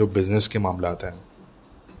है, उनका जो बिज़नेस के मामलात हैं,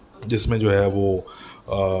 जिसमें जो है वो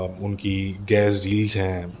उनकी गैस डील्स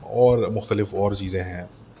हैं और मुख्तलिफ़ और चीज़ें हैं।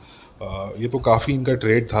 ये तो काफ़ी इनका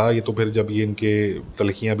ट्रेड था, ये तो फिर जब ये इनके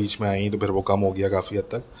तलखियाँ बीच में आई तो फिर वो कम हो गया काफ़ी हद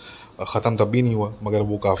तक, ख़त्म तब भी नहीं हुआ मगर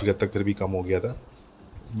वो काफ़ी हद तक फिर भी कम हो गया था।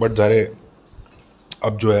 बट ज़ाहिर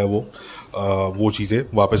अब जो है वो चीज़ें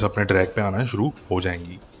वापस अपने ट्रैक पे आना शुरू हो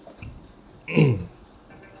जाएंगी।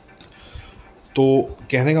 तो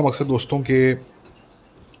कहने का मकसद दोस्तों कि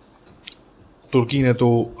तुर्की ने तो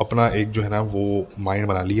अपना एक जो है ना वो माइंड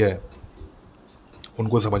बना लिया है,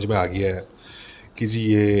 उनको समझ में आ गया है कि जी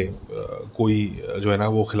ये कोई जो है ना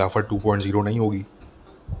वो खिलाफत 2.0 नहीं होगी,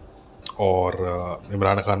 और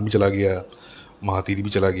इमरान खान भी चला गया, महातीर भी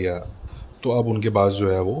चला गया, तो अब उनके पास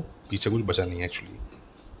जो है वो पीछे कुछ बचा नहीं है एक्चुअली।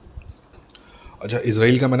 अच्छा,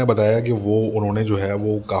 इसराइल का मैंने बताया कि वो उन्होंने जो है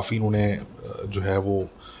वो काफ़ी उन्होंने जो है वो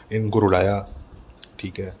इनको रुलाया,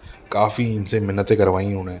 ठीक है, काफ़ी इनसे मिन्नतें करवाई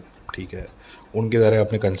उन्होंने, ठीक है, उनके द्वारा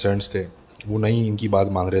अपने कंसर्न्स थे, वो नहीं इनकी बात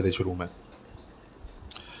मान रहे थे शुरू में।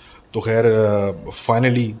 तो खैर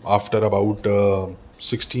फाइनली आफ्टर अबाउट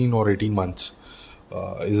 16 और 18 मंथ्स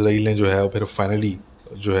इसराइल ने जो है फिर फाइनली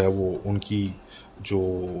जो है वो उनकी जो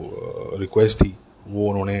रिक्वेस्ट थी वो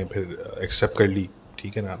उन्होंने फिर एक्सेप्ट कर ली,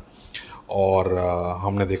 ठीक है ना। और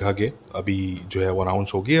हमने देखा कि अभी जो है वो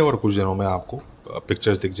अनाउंस हो गया और कुछ दिनों में आपको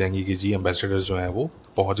पिक्चर्स दिख जाएंगी कि जी एम्बेसडर्स जो हैं वो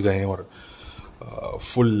पहुंच गए हैं और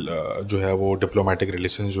फुल जो है वो डिप्लोमेटिक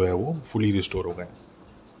रिलेशन जो है वो फुली रिस्टोर हो गए हैं।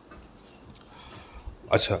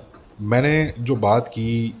 अच्छा, मैंने जो बात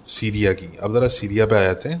की सीरिया की, अब ज़रा सीरिया पे आ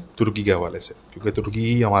जाते हैं तुर्की के हवाले से, क्योंकि तुर्की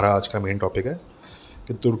ही हमारा आज का मेन टॉपिक है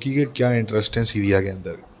कि तुर्की के क्या इंटरेस्ट हैं सीरिया के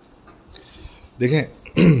अंदर। देखें,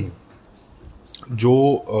 जो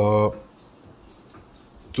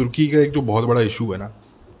तुर्की का एक जो बहुत बड़ा इशू है ना,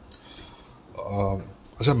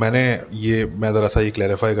 अच्छा मैं ज़रा सा ये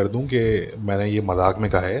क्लैरिफाई कर दूं कि मैंने ये मजाक में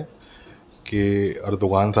कहा है कि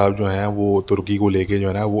अर्दोगान साहब जो हैं वो तुर्की को लेके जो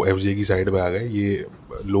है ना वो एफजे की साइड पे आ गए। ये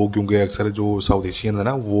लोग क्योंकि अक्सर जो साउथ एशियन है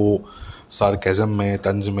ना वो सार्केज़म में,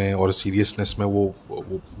 तंज में और सीरियसनेस में वो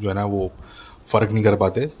जो है ना वो फ़र्क नहीं कर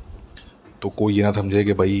पाते। तो कोई ये ना समझे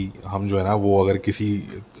कि भाई हम जो है ना वो अगर किसी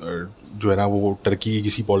जो है ना वो टर्की की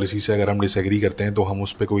किसी पॉलिसी से अगर हम डिसएग्री करते हैं तो हम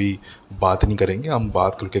उस पर कोई बात नहीं करेंगे, हम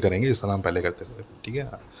बात खुल के करेंगे जिस तरह हम पहले करते थे, ठीक है।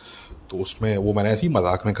 तो उसमें वो मैंने ऐसे ही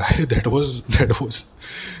मजाक में कहा है, that was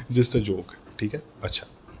just a joke, ठीक है। अच्छा,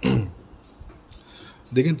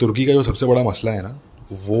 देखिए तुर्की का जो सबसे बड़ा मसला है ना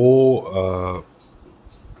वो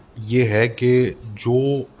ये है कि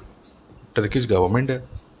जो टर्किश गवर्नमेंट है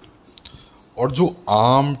और जो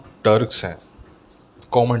आम टर्क्स हैं,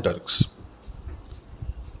 कॉमन टर्क्स,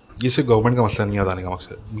 ये सिर्फ गवर्नमेंट का मसला नहीं है बताने का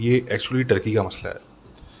मकसद, ये एक्चुअली टर्की का मसला है।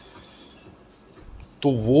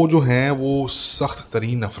 तो वो जो हैं वो सख्त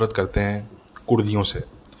तरीन नफ़रत करते हैं कुर्दियों से।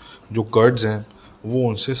 जो कर्ड्स हैं वो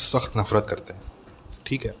उनसे सख्त नफ़रत करते हैं,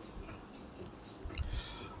 ठीक है।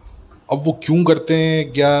 अब वो क्यों करते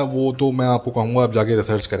हैं क्या, वो तो मैं आपको कहूँगा आप जाके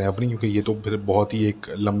रिसर्च करें अपनी, क्योंकि ये तो फिर बहुत ही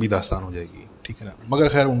एक लंबी दास्तान हो जाएगी, ठीक है ना। मगर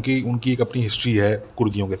खैर उनकी उनकी एक अपनी हिस्ट्री है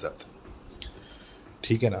कुर्दियों के साथ,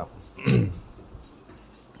 ठीक है ना।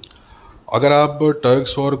 अगर आप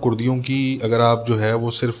टर्क्स और कुर्दियों की अगर आप जो है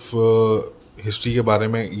वो सिर्फ हिस्ट्री के बारे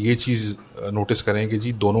में ये चीज़ नोटिस करें कि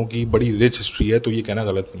जी दोनों की बड़ी रिच हिस्ट्री है, तो ये कहना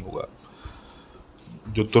गलत नहीं होगा।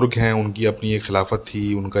 जो तुर्क हैं उनकी अपनी एक खिलाफत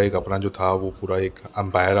थी, उनका एक अपना जो था वो पूरा एक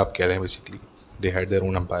अम्पायर आप कह रहे हैं, basically they had their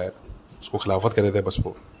own empire, उसको खिलाफत कहते थे बस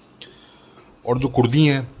वो। और जो कुर्दी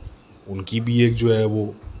हैं उनकी भी एक जो है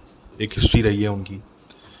वो एक हिस्ट्री रही है उनकी,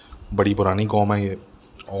 बड़ी पुरानी कौम है ये।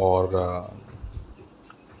 और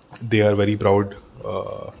they are very proud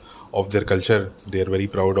of their culture, they are very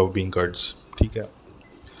proud of being Kurds, ठीक है।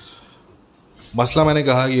 मसला मैंने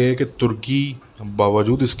कहा ये है कि तुर्की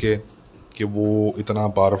बावजूद इसके कि वो इतना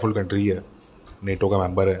पावरफुल कंट्री है, नेटो का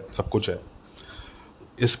मेंबर है, सब कुछ है,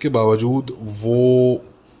 इसके बावजूद वो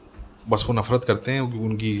बस वो नफ़रत करते हैं क्योंकि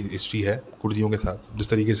उनकी हिस्ट्री है कुर्दियों के साथ। जिस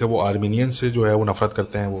तरीके से वो आर्मीनियंस से जो है वो नफ़रत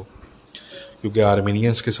करते हैं वो, क्योंकि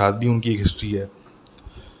आर्मीनियंस के साथ भी उनकी एक हिस्ट्री है,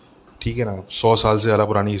 ठीक है ना, 100 साल से ज़्यादा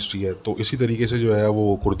पुरानी हिस्ट्री है। तो इसी तरीके से जो है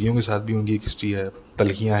वो कुर्दियों के साथ भी उनकी एक हिस्ट्री है,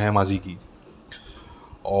 तलखियाँ हैं माजी की,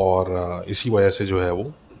 और इसी वजह से जो है वो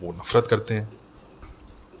नफ़रत करते हैं।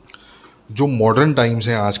 जो मॉडर्न टाइम्स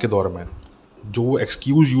हैं आज के दौर में, जो वो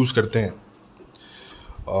एक्सक्यूज़ यूज़ करते हैं,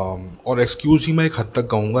 और एक्सक्यूज़ ही मैं एक हद तक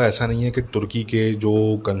कहूँगा, ऐसा नहीं है कि तुर्की के जो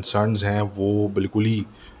कंसर्न्स हैं वो बिल्कुल ही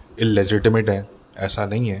इलेजिटिमेट हैं, ऐसा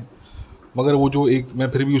नहीं है। मगर वो जो एक मैं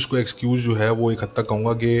फिर भी उसको एक्सक्यूज़ जो है वो एक हद तक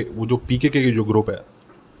कहूँगा कि वो जो पीकेके के जो ग्रुप है,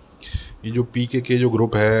 ये जो पीकेके जो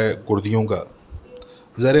ग्रुप है कुर्दियों का,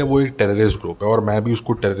 ज़रा वो एक टेररिस्ट ग्रुप है और मैं भी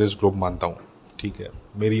उसको टेररिस्ट ग्रुप मानता हूँ, ठीक है।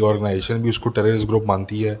 मेरी ऑर्गेनाइजेशन भी उसको टेररिस्ट ग्रुप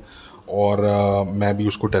मानती है और मैं भी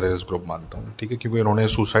उसको टेररिस्ट ग्रुप मानता हूँ, ठीक है। क्योंकि इन्होंने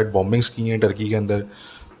सुसाइड बॉम्बिंग्स की हैं टर्की के अंदर,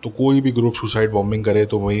 तो कोई भी ग्रुप सुसाइड बॉम्बिंग करे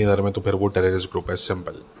तो मेरी नज़र में तो फिर वो टेररिस्ट ग्रुप है,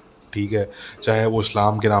 सिंपल, ठीक है। चाहे वो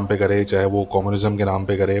इस्लाम के नाम पे करे, चाहे वो कम्युनिज़म के नाम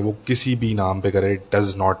पे करे, वो किसी भी नाम पे करे,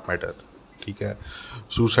 डज़ नॉट मैटर, ठीक है।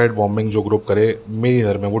 सुसाइड बॉम्बिंग जो ग्रुप करे मेरी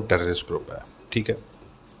नज़र में वो टेररिस्ट ग्रुप है, ठीक है।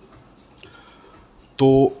 तो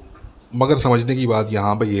मगर समझने की बात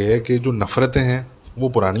यहाँ पे ये है कि जो नफ़रतें हैं वो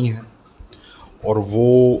पुरानी हैं और वो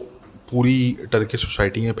पूरी टर्की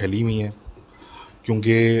सोसाइटी में फैली हुई हैं,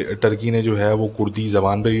 क्योंकि टर्की ने जो है वो कुर्दी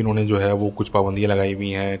ज़बान पे भी उन्होंने जो है वो कुछ पाबंदियाँ लगाई हुई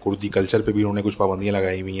हैं, कुर्दी कल्चर पे भी उन्होंने कुछ पाबंदियाँ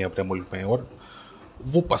लगाई हुई हैं अपने मुल्क में, और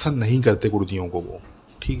वो पसंद नहीं करते कुर्दियों को वो,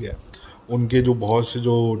 ठीक है। उनके जो बहुत से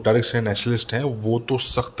जो टर्क्स हैं, नेशनलिस्ट हैं, वो तो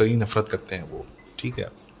सख्त तरीन नफ़रत करते हैं वो, ठीक है।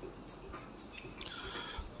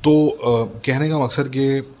 तो कहने का मकसद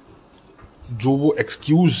कि जो वो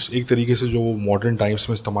एक्सक्यूज़ एक तरीके से जो वो मॉडर्न टाइम्स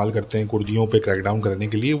में इस्तेमाल करते हैं कुर्दियों पे क्रैकडाउन करने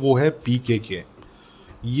के लिए, वो है PKK।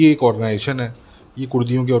 ये एक ऑर्गेनाइजेशन है, ये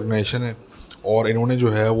कुर्दियों की ऑर्गेनाइजेशन है, और इन्होंने जो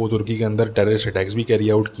है वो तुर्की के अंदर टेररिस्ट अटैक्स भी कैरी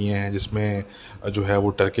आउट किए हैं, जिसमें जो है वो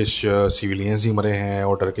टर्किश सिविलियंस ही मरे हैं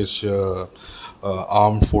और टर्किश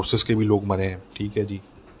आर्म्ड फोर्सेस के भी लोग मरे हैं। ठीक है जी।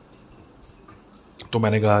 तो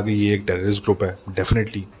मैंने कहा कि ये एक टेररिस्ट ग्रुप है,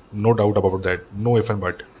 definitely, no doubt about that, know if and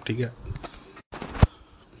but. ठीक है।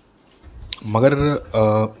 मगर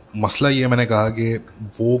मसला ये, मैंने कहा कि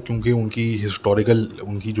वो क्योंकि उनकी हिस्टोरिकल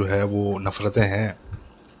उनकी जो है वो नफ़रतें हैं,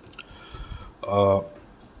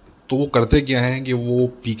 तो वो करते क्या हैं कि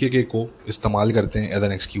वो PKK को इस्तेमाल करते हैं एज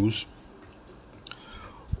एन एक्सक्यूज़।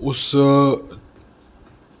 उस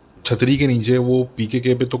छतरी के नीचे वो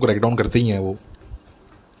PKK पे तो क्रैकडाउन करते ही हैं वो,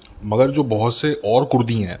 मगर जो बहुत से और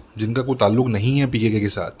कुर्दी हैं जिनका कोई ताल्लुक नहीं है PKK के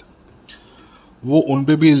साथ, वो उन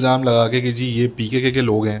पे भी इल्ज़ाम लगा कि जी ये PKK के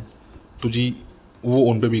लोग हैं, तो जी वो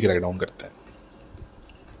उन पे भी क्रैकडाउन करता है।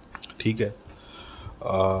 ठीक है।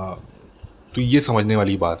 तो ये समझने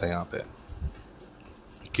वाली बात है यहाँ पे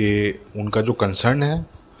कि उनका जो कंसर्न है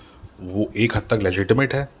वो एक हद तक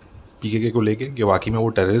लेजिटिमेट है PKK को लेके, कि वाकई में वो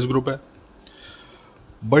टेररिस्ट ग्रुप है,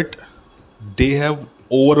 but they have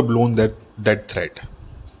over blown that threat.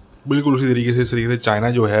 बिल्कुल उसी तरीके से, इस तरीके से चाइना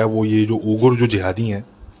जो है वो ये जो उगुर जो जिहादी हैं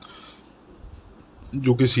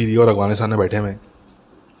जो कि सीरिया और अफगानिस्तान में बैठे हुए हैं,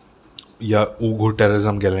 या उगुर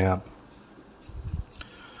टेररिज्म कह लें आप,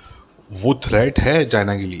 वो थ्रेट है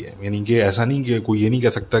चाइना के लिए। यानी कि ऐसा नहीं कि कोई ये नहीं कह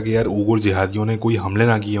सकता कि यार उगुर जिहादियों ने कोई हमले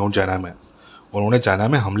ना किए हों चाइना में। उन्होंने चाइना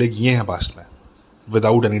में हमले किए हैं पास्ट में,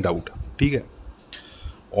 विदाउट एनी डाउट। ठीक है,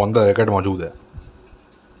 ऑन द रिकॉर्ड मौजूद है।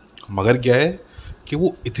 मगर क्या है कि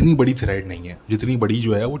वो इतनी बड़ी थ्रेट नहीं है जितनी बड़ी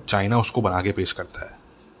जो है वो चाइना उसको बना के पेश करता है।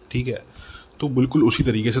 ठीक है। तो बिल्कुल उसी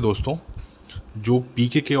तरीके से दोस्तों, जो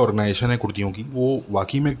PKK ऑर्गेनाइजेशन है कुर्दियों की, वो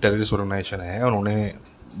वाकई में एक टेररिस्ट ऑर्गेनाइजेशन है। उन्होंने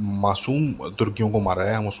मासूम तुर्कियों को मारा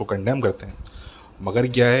है, हम उसको कंडेम करते हैं। मगर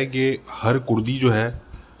क्या है कि हर कुर्दी जो है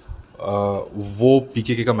वो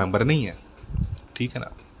PKK का मेंबर नहीं है। ठीक है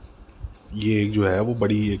ना। ये एक जो है वो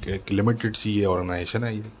बड़ी एक लिमिटेड सी ये ऑर्गेनाइजेशन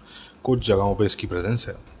है। ये कुछ जगहों पे इसकी प्रेजेंस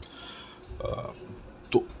है।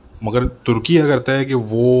 तो मगर तुर्की यह करता है कि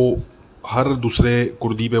वो हर दूसरे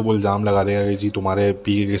कुर्दी पे वो इल्ज़ाम लगा देगा कि जी तुम्हारे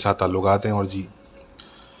PKK के साथ ताल्लुकात हैं, और जी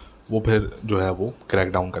वो फिर जो है वो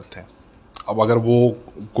क्रैक डाउन करते हैं। अब अगर वो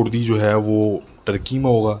कुर्दी जो है वो टर्की में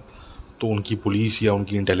होगा तो उनकी पुलिस या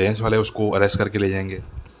उनकी इंटेलिजेंस वाले उसको अरेस्ट करके ले जाएंगे।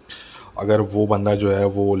 अगर वो बंदा जो है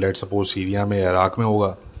वो लेट सपोज सीरिया में, इराक में होगा,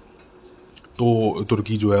 तो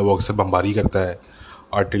तुर्की जो है वो अक्सर बमबारी करता है,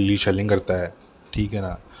 आर्टिलरी शेलिंग करता है। ठीक है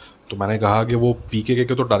ना। तो मैंने कहा कि वो PKK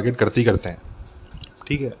के तो टारगेट करते ही करते हैं।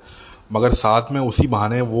 ठीक है। मगर साथ में उसी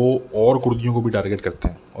बहाने वो और कुर्दियों को भी टारगेट करते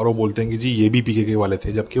हैं, और वो बोलते हैं कि जी ये भी PKK वाले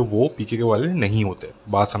थे, जबकि वो PKK वाले नहीं होते।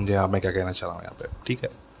 बात समझे आप मैं क्या कहना चाह रहा हूँ यहाँ पे। ठीक है।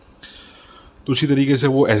 तो उसी तरीके से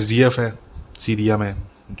वो SDF है सीरिया में,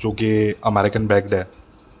 जो कि अमेरिकन बैक्ड है।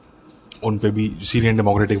 उन पे भी सीरियन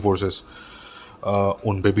डेमोक्रेटिक फोर्सेस,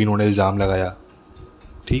 उन पे भी इन्होंने इल्ज़ाम लगाया।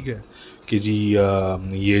 ठीक है, कि जी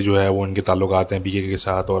ये जो है वो इनके ताल्लुकात हैं PKK के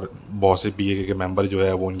साथ, और बहुत से PKK के मेंबर जो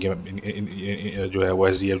है वो इनके जो है वो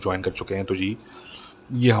SDF ज्वाइन कर चुके हैं। तो जी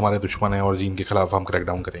ये हमारे दुश्मन हैं, और जी इनके ख़िलाफ़ हम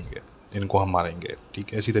क्रैकडाउन करेंगे, इनको हम मारेंगे।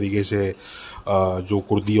 ठीक है। इसी तरीके से जो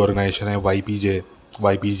कुर्दी ऑर्गेनाइजेशन है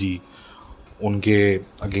YPG, उनके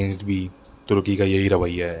अगेंस्ट भी तुर्की का यही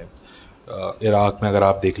रवैया है। इराक़ में अगर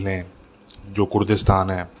आप देख लें, जो कुर्दिस्तान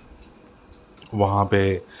है वहाँ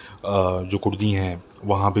पे जो कुर्दी हैं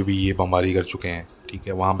वहाँ पे भी ये बमबारी कर चुके हैं। ठीक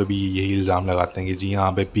है। वहाँ पे भी यही इल्ज़ाम लगाते हैं कि जी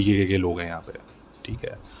यहाँ पे PKK के लोग हैं यहाँ पे। ठीक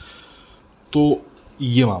है। तो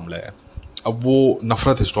ये मामला है। अब वो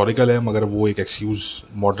नफ़रत हिस्टोरिकल है, मगर वो एक एक्सक्यूज़,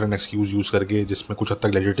 मॉडर्न एक्सक्यूज़ यूज़ करके, जिसमें कुछ हद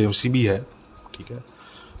तक लेजिटिमेसी भी है। ठीक है।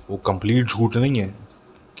 वो कंप्लीट झूठ नहीं है,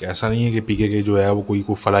 कि ऐसा नहीं है कि PKK जो है वो कोई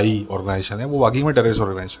फलाई ऑर्गेनाइजेशन है। वो वाकई में टेररिस्ट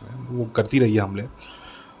ऑर्गेनाइजेशन है, वो करती रही है हमले,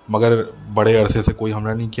 मगर बड़े अरसे से कोई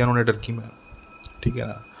हमला नहीं किया उन्होंने टर्की में। ठीक है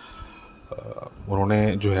ना।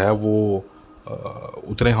 उन्होंने जो है वो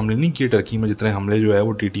उतने हमले नहीं किए टर्की में जितने हमले जो है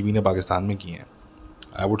वो TTP ने पाकिस्तान में किए हैं।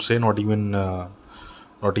 I would say not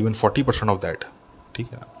even 40% of that. ठीक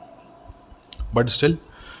है। बट स्टिल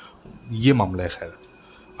ये मामला है। खैर,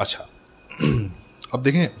 अच्छा अब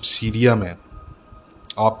देखें, सीरिया में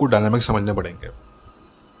आपको डायनामिक्स समझने पड़ेंगे।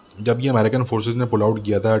 जब ये अमेरिकन फोर्सेस ने पुल आउट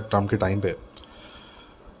किया था ट्रम्प के टाइम पे,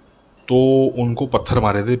 तो उनको पत्थर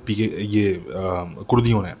मारे थे ये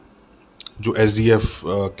कुर्दियों ने। जो SDF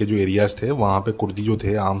के जो एरियाज़ थे वहाँ पे कुर्दी जो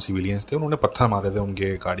थे, आम सिविलियंस थे, उन्होंने पत्थर मारे थे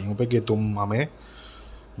उनके गाड़ियों पे कि तुम हमें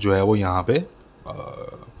जो है वो यहाँ पे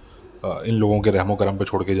इन लोगों के रहमो करम पे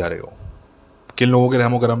छोड़ के जा रहे हो। किन लोगों के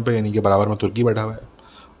रहमो करम पे? यानी कि बराबर में तुर्की बैठा हुआ है,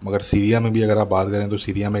 मगर सीरिया में भी अगर आप बात करें तो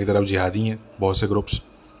सीरिया में एक तरफ जिहादी हैं बहुत से ग्रुप्स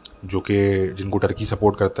जो कि जिनको टर्की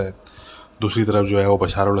सपोर्ट करता है, दूसरी तरफ जो है वो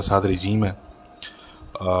बशार अल असद रिजीम है,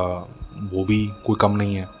 वो भी कोई कम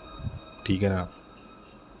नहीं है, ठीक है ना।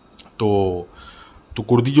 तो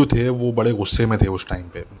कुर्दी जो थे वो बड़े गुस्से में थे उस टाइम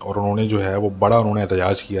पे, और उन्होंने जो है वो बड़ा उन्होंने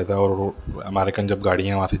एहतजाज किया था। और अमेरिकन जब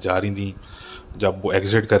गाड़ियाँ वहाँ से जा रही थी, जब वो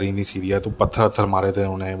एग्ज़िट कर रही थी सीरिया, तो पत्थर वत्थर मारे थे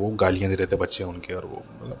उन्हें, वो गालियाँ दे रहे थे बच्चे उनके, और वो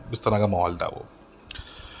मतलब इस तरह का माहौल था वो।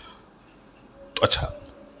 तो अच्छा,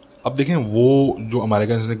 अब देखें वो जो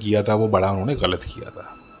अमेरिकन ने किया था वो बड़ा उन्होंने गलत किया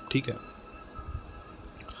था, ठीक है,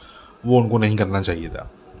 वो उनको नहीं करना चाहिए था।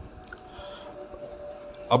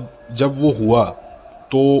 अब जब वो हुआ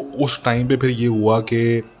तो उस टाइम पे फिर ये हुआ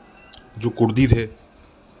कि जो कुर्दी थे,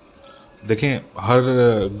 देखें हर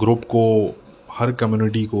ग्रुप को, हर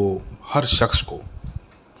कम्युनिटी को, हर शख्स को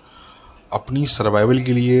अपनी सर्वाइवल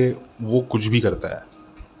के लिए वो कुछ भी करता है,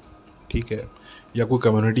 ठीक है, या कोई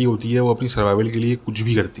कम्युनिटी होती है वो अपनी सर्वाइवल के लिए कुछ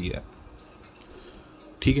भी करती है,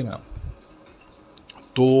 ठीक है ना।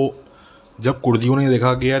 तो जब कुर्दियों ने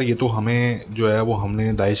देखा कि यार ये तो हमें जो है वो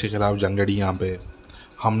हमने दाइश के ख़िलाफ़ जंग लड़ी, यहाँ पे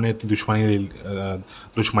हमने इतनी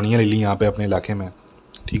दुश्मनियाँ ले ली यहाँ पे अपने इलाके में,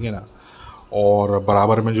 ठीक है ना, और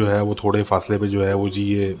बराबर में जो है वो थोड़े फासले पे जो है वो जी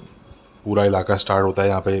ये पूरा इलाका स्टार्ट होता है,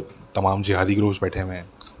 यहाँ पे तमाम जिहादी ग्रुप्स बैठे हुए हैं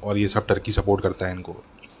और ये सब टर्की सपोर्ट करता है इनको,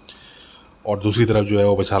 और दूसरी तरफ जो है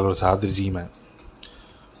वो बशार अल असद रजीम है।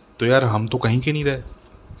 तो यार हम तो कहीं के नहीं रहे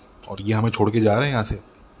और ये हमें छोड़ के जा रहे हैं यहाँ से।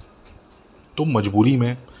 तो मजबूरी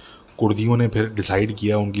में कुर्दियों ने फिर डिसाइड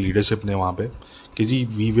किया, उनकी लीडरशिप ने वहाँ पे, कि जी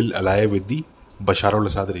वी विल अलाइ विद दी बशार अल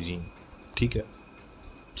असद रजीम, ठीक है।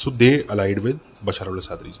 सो दे अलाइड विद बशार अल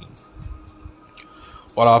असद रजीम।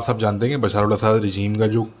 और आप सब जानते हैं कि बशार अल असद रजीम का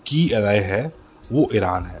जो की अलाइ है वो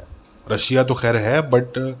ईरान है। रशिया तो खैर है,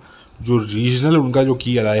 बट जो रीजनल उनका जो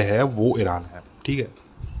की अलाइ है वो ईरान है, ठीक है।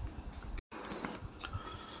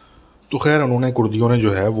 तो खैर उन्होंने, कुर्दियों ने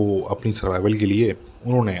जो है वो अपनी सर्वाइवल के लिए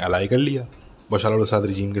उन्होंने अलाई कर लिया बशार अल असद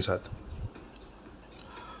रजीम के साथ।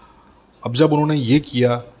 अब जब उन्होंने ये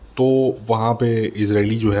किया तो वहाँ पे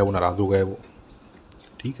इजरायली जो है वो नाराज़ हो गए वो,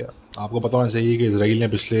 ठीक है। आपको पता होना चाहिए कि इसराइल ने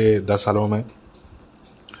पिछले 10 सालों में,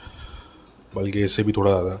 बल्कि इससे भी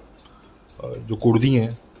थोड़ा ज़्यादा, जो कुर्दी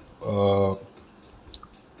हैं,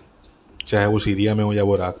 चाहे वो सीरिया में हो या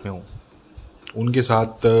वो इराक में हो, उनके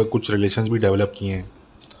साथ कुछ रिलेशंस भी डेवलप किए हैं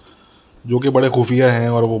जो कि बड़े खुफिया हैं,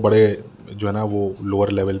 और वो बड़े जो है ना वो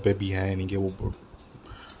लोअर लेवल पे भी हैं, यानी कि वो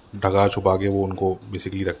ढका छुपा के वो उनको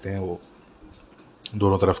बेसिकली रखते हैं वो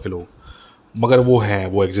दोनों तरफ के लोग, मगर वो हैं,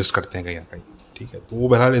 वो एग्जिस्ट करते हैं कहीं ना कहीं, ठीक है। तो वो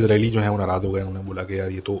बहरहाल इजरायली जो है वो नाराज़ हो गए, उन्होंने बोला कि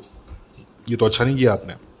यार ये तो अच्छा नहीं किया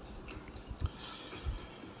आपने।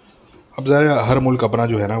 अब ज़रा हर मुल्क अपना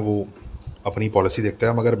जो है ना वो अपनी पॉलिसी देखता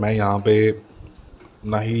है, मगर मैं यहाँ पे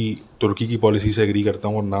ना ही तुर्की की पॉलिसी से एग्री करता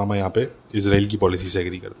हूँ और ना मैं यहाँ पे इसराइल की पॉलिसी से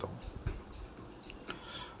एग्री करता हूँ।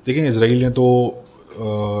 देखिए इसराइल ने तो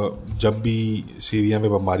जब भी सीरिया में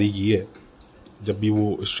बमबारी की है, जब भी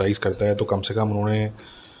वो स्ट्राइक्स करता है, तो कम से कम उन्होंने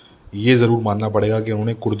ये ज़रूर मानना पड़ेगा कि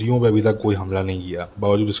उन्होंने कुर्दियों पे अभी तक कोई हमला नहीं किया,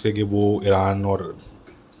 बावजूद इसके कि वो ईरान और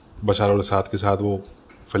बशार अल असद के साथ वो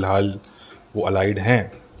फ़िलहाल वो अलाइड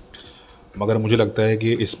हैं। मगर मुझे लगता है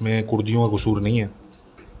कि इसमें कुर्दियों का कसूर नहीं है,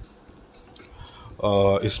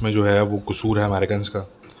 इसमें जो है वो कसूर है अमेरिकन का,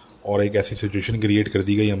 और एक ऐसी सिचुएशन क्रिएट कर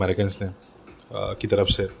दी गई अमेरिकन ने की तरफ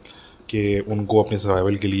से कि उनको अपने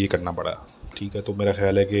सर्वाइवल के लिए करना पड़ा, ठीक है। तो मेरा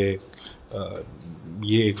ख्याल है कि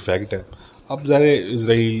ये एक फैक्ट है। अब ज़रा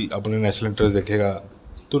इसराइल अपने नेशनल इंटरेस्ट देखेगा,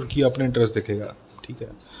 तुर्की अपने इंटरेस्ट देखेगा, ठीक है।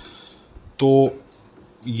 तो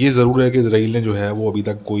ये ज़रूर है कि इसराइल ने जो है वो अभी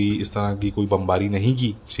तक कोई इस तरह की कोई बमबारी नहीं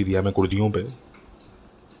की सीरिया में कुर्दियों पे,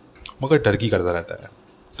 मगर टर्की करता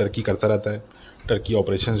रहता है, टर्की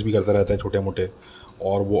ऑपरेशंस भी करता रहता है छोटे मोटे,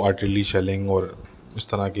 और वो आर्टिलरी शेलिंग और इस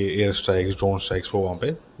तरह के एयर स्ट्राइक्स, ड्रोन स्ट्राइक्स वो वहाँ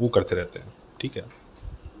पे वो करते रहते हैं, ठीक है।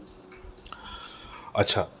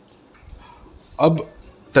 अच्छा, अब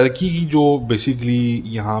टर्की की जो बेसिकली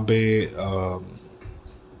यहाँ पे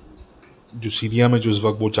जो सीरिया में जो इस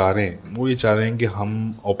वक्त वो चाह रहे हैं, वो ये चाह रहे हैं कि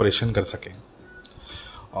हम ऑपरेशन कर सकें।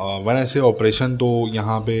 वैसे ऐसे ऑपरेशन तो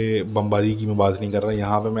यहाँ पे बमबारी की मैं बात नहीं कर रहा,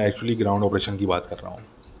 यहाँ पे मैं एक्चुअली ग्राउंड ऑपरेशन की बात कर रहा हूँ,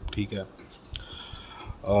 ठीक है।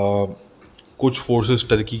 कुछ फोर्सेस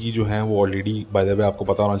टर्की की जो हैं वो ऑलरेडी, बाय द वे आपको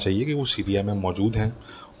पता होना चाहिए कि वो सीरिया में मौजूद हैं,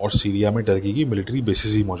 और सीरिया में टर्की की मिलिट्री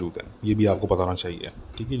बेसिस ही मौजूद है, ये भी आपको पता होना चाहिए,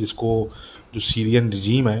 ठीक है। जिसको जो सीरियन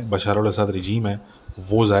रिजीम है, बशार अल असद रिजीम है,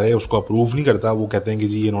 वो ज़ाहिर उसको अप्रूव नहीं करता। वो कहते हैं कि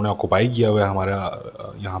जी इन्होंने ऑक्यूपाई किया हुआ है हमारा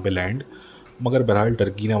यहाँ पे लैंड, मगर बहरहाल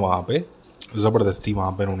टर्की ने वहाँ पे ज़बरदस्ती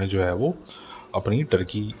वहाँ पे उन्होंने जो है वो अपनी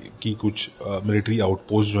टर्की की कुछ मिलिट्री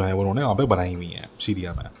आउटपोस्ट जो है वो उन्होंने वहाँ पे बनाई हुई हैं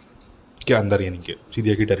सीरिया में के अंदर, यानी कि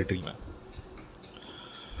सीरिया की टेरिटरी में।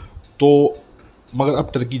 तो मगर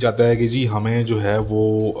अब टर्की चाहता है कि जी हमें जो है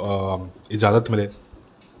वो इजाज़त मिले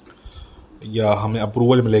या हमें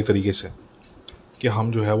अप्रूवल मिले एक तरीके से कि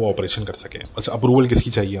हम जो है वो ऑपरेशन कर सकें। अच्छा, अप्रूवल किसकी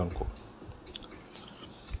चाहिए उनको?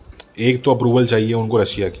 एक तो अप्रूवल चाहिए उनको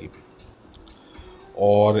रशिया की,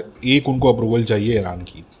 और एक उनको अप्रूवल चाहिए ईरान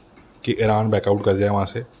की कि ईरान बैकआउट कर जाए वहाँ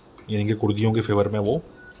से, यानी कि कुर्दियों के फेवर में वो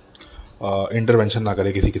इंटरवेंशन ना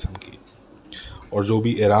करे किसी किस्म की, और जो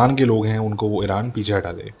भी ईरान के लोग हैं उनको वो ईरान पीछे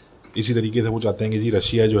हटा दे। इसी तरीके से वो चाहते हैं कि जी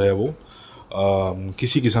रशिया जो है वो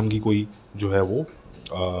किसी किस्म की कोई जो है वो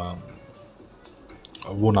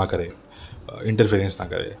ना करे, इंटरफेरेंस ना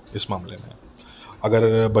करे इस मामले में।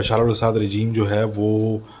 अगर बशार अल असद रजीम जो है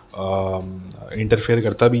वो इंटरफेयर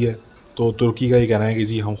करता भी है तो तुर्की का ये कहना है कि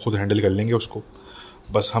जी हम खुद हैंडल कर लेंगे उसको।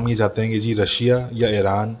 बस हम ये चाहते हैं कि जी रशिया या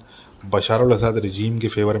ईरान बशार अल असद रजीम के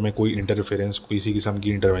फेवर में कोई इंटरफेरेंस, किसी किस्म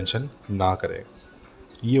की इंटरवेंशन ना करे।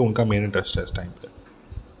 ये उनका मेन इंटरेस्ट है इस टाइम पे,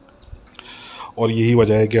 और यही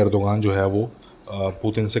वजह है कि अर्दोगान जो है वो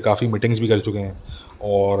पुतिन से काफ़ी मीटिंग्स भी कर चुके हैं,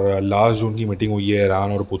 और लास्ट जो उनकी मीटिंग हुई है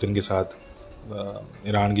ईरान और पुतिन के साथ,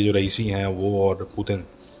 ईरान की जो रईसी हैं वो और पुतिन,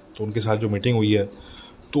 तो उनके साथ जो मीटिंग हुई है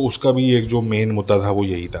तो उसका भी एक जो मेन मुद्दा था वो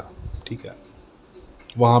यही था। ठीक है,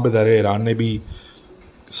 वहाँ पे ज़ाहिर ईरान ने भी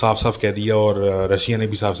साफ साफ कह दिया और रशिया ने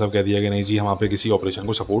भी साफ साफ कह दिया कि नहीं जी हम वहाँ पे किसी ऑपरेशन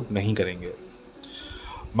को सपोर्ट नहीं करेंगे।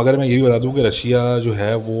 मगर मैं ये भी बता दूं कि रशिया जो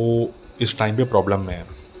है वो इस टाइम पे प्रॉब्लम में है,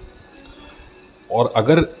 और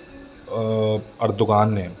अगर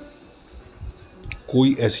अर्दोगान ने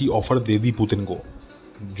कोई ऐसी ऑफ़र दे दी पुतिन को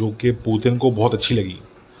जो कि पुतिन को बहुत अच्छी लगी,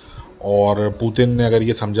 और पुतिन ने अगर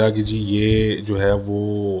ये समझा कि जी ये जो है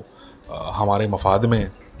वो हमारे मफाद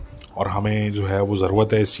में और हमें जो है वो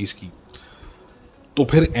ज़रूरत है इस चीज़ की, तो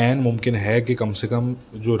फिर ऐन मुमकिन है कि कम से कम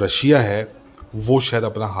जो रशिया है वो शायद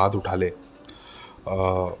अपना हाथ उठा ले।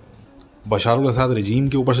 बशार अल असद रजीम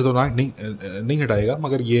के ऊपर से तो नहीं हटाएगा,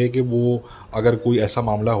 मगर ये है कि वो अगर कोई ऐसा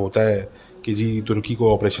मामला होता है कि जी तुर्की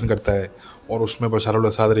को ऑपरेशन करता है और उसमें बशार अल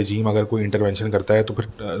असद रजीम अगर कोई इंटरवेंशन करता है, तो फिर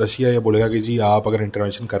रशिया ये बोलेगा कि जी आप अगर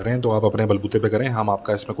इंटरवेंशन कर रहे हैं तो आप अपने बलबूते पे करें, हम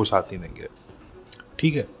आपका इसमें कोई साथ नहीं देंगे।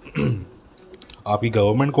 ठीक है, आपकी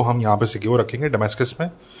गवर्नमेंट को हम यहाँ पे सिक्योर रखेंगे डमेस्कस में,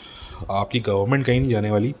 आपकी गवर्नमेंट कहीं नहीं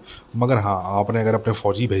जाने वाली, मगर हाँ आपने अगर अपने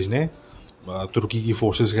फ़ौजी भेजने तुर्की की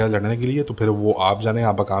फोर्सेस के साथ लड़ने के लिए तो फिर वो आप जाने,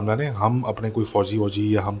 आप काम जाने, हम अपने कोई फ़ौजी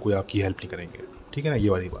वौजी या हम कोई आपकी हेल्प नहीं करेंगे। ठीक है ना, ये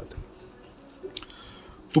वाली बात है।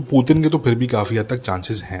 तो पुतिन के तो फिर भी काफ़ी हद तक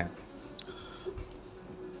चांसेस हैं,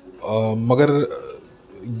 मगर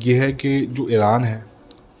ये है कि जो ईरान है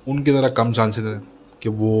उनके ज़रा कम चांसेस हैं कि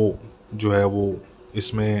वो जो है वो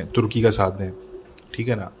इसमें तुर्की का साथ दें। ठीक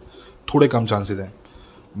है ना, थोड़े कम चांसेस हैं,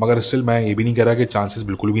 मगर स्टिल मैं ये भी नहीं कह रहा कि चांसेस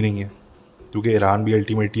बिल्कुल भी नहीं है, क्योंकि ईरान भी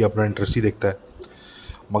अल्टीमेटली अपना इंटरेस्ट ही देखता है।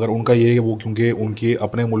 मगर उनका ये है वो क्योंकि उनके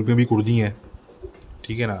अपने मुल्क में भी कुर्दी हैं,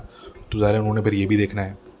 ठीक है ना, तो ज़ाहिर उन्होंने फिर ये भी देखना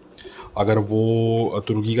है। अगर वो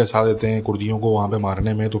तुर्की का साथ देते हैं कुर्दियों को वहाँ पे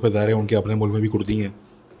मारने में, तो फिर ज़ाहिर उनके अपने मुल्क में भी कुर्दी हैं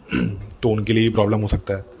तो उनके लिए भी प्रॉब्लम हो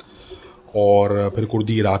सकता है। और फिर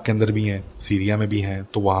कुर्दी इराक़ के अंदर भी हैं, सीरिया में भी हैं,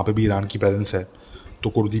 तो वहाँ पे भी ईरान की प्रेजेंस है, तो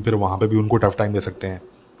कुर्दी फिर वहाँ पे भी उनको टफ़ टाइम दे सकते हैं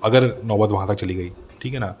अगर नौबत वहाँ तक चली गई।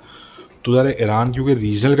 ठीक है ना, तो ज़रा ईरान क्योंकि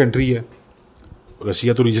रीजनल कंट्री है,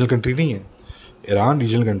 रशिया तो रीजनल कंट्री नहीं है, ईरान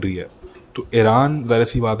रीजनल कंट्री है, तो ईरान ज़ाहिर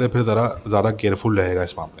सी बात है फिर ज़रा ज़्यादा केयरफुल रहेगा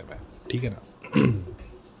इस मामले में। ठीक है ना।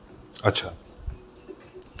 अच्छा,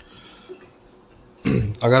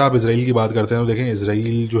 अगर आप इसराइल की बात करते हैं तो देखें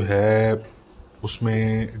इसराइल जो है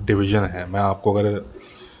उसमें डिवीज़न है। मैं आपको अगर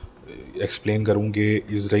एक्सप्लेन करूं कि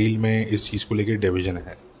इसराइल में इस चीज़ को लेकर डिवीज़न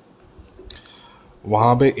है,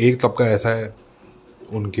 वहाँ पे एक तबका ऐसा है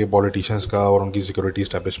उनके पॉलिटिशियंस का और उनकी सिक्योरिटी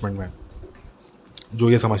इस्टेब्लिशमेंट में जो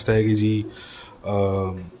ये समझता है कि जी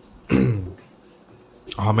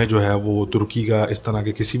हमें जो है वो तुर्की का इस तरह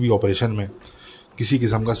के किसी भी ऑपरेशन में किसी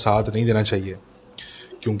किस्म का साथ नहीं देना चाहिए,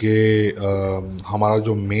 क्योंकि हमारा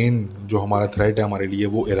जो मेन जो हमारा थ्रेट है हमारे लिए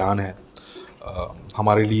वो ईरान है,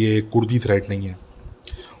 हमारे लिए कुर्दी थ्रेट नहीं है।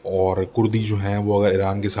 और कुर्दी जो हैं वो अगर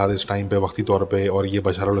ईरान के साथ इस टाइम पे वक्ती तौर पे, और ये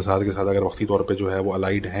बशार अल असद के साथ अगर वक्ती तौर पे जो है वो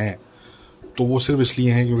अलाइड हैं, तो वो सिर्फ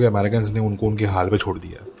इसलिए हैं क्योंकि अमेरिकन ने उनको उनके हाल पे छोड़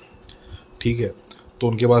दिया। ठीक है, तो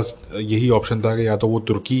उनके पास यही ऑप्शन था कि या तो वो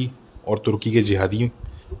तुर्की और तुर्की के जिहादी,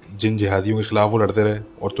 जिन जिहादियों के ख़िलाफ़ वो लड़ते रहे,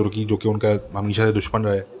 और तुर्की जो कि उनका हमेशा से दुश्मन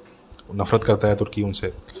रहे, नफ़रत करता है तुर्की उनसे,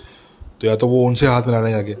 तो या तो वो उनसे हाथ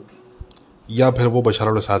मिलाने आगे या फिर वो बशार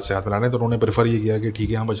अल असद से हाथ मिलाने। तो उन्होंने प्रेफर ये किया कि ठीक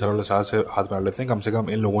है हम बशार अल असद से हाथ मिला लेते हैं, कम से कम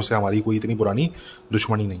इन लोगों से हमारी कोई इतनी पुरानी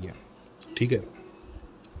दुश्मनी नहीं है। ठीक है,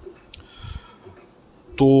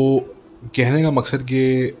 तो कहने का मकसद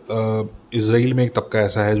कि इसराइल में एक तबका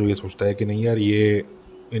ऐसा है जो ये सोचता है कि नहीं यार ये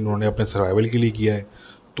इन्होंने अपने सर्वाइवल के लिए किया है,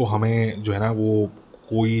 तो हमें जो है ना वो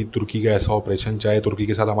कोई तुर्की का ऐसा ऑपरेशन, चाहे तुर्की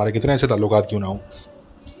के साथ हमारे कितने अच्छे ताल्लुकात क्यों ना हो,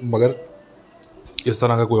 मगर इस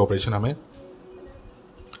तरह का कोई ऑपरेशन हमें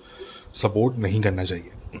सपोर्ट नहीं करना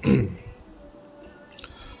चाहिए।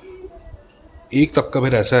 एक तबका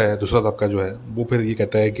फिर ऐसा है, दूसरा तबका जो है वो फिर ये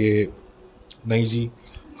कहता है कि नहीं जी,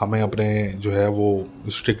 हमें अपने जो है वो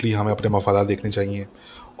स्ट्रिक्टली हमें अपने मफादात देखने चाहिए।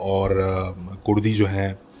 और कुर्दी जो हैं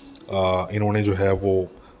इन्होंने जो है वो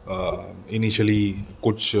इनिशियली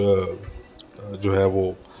कुछ जो है वो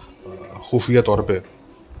खुफिया तौर पे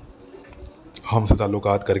हमसे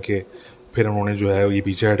ताल्लुकात करके फिर उन्होंने जो है ये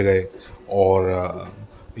पीछे हट गए। और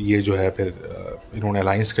ये जो है फिर इन्होंने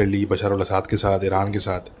अलाइंस कर ली बशर अल असद के साथ, ईरान के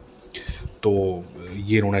साथ। तो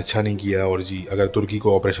ये इन्होंने अच्छा नहीं किया। और जी अगर तुर्की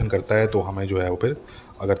को ऑपरेशन करता है तो हमें जो है वो फिर,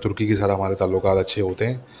 अगर तुर्की के साथ हमारे ताल्लुकात अच्छे होते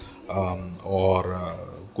हैं और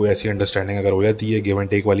कोई ऐसी अंडरस्टैंडिंग अगर हो जाती है गिव एंड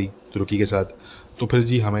टेक वाली तुर्की के साथ, तो फिर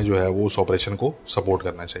जी हमें जो है वो उस ऑपरेशन को सपोर्ट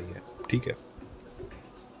करना चाहिए। ठीक है।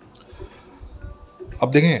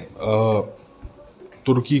 अब देखें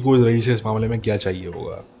तुर्की को इसराइल से इस मामले में क्या चाहिए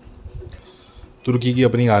होगा। तुर्की की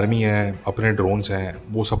अपनी आर्मी है, अपने ड्रोन्स हैं,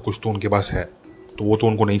 वो सब कुछ तो उनके पास है, तो वो तो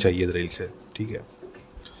उनको नहीं चाहिए इसराइल से। ठीक है।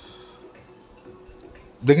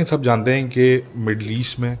 देखें सब जानते हैं कि मिडल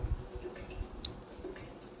ईस्ट में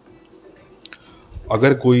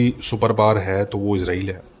अगर कोई सुपर पावर है तो वो इसराइल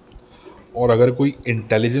है। और अगर कोई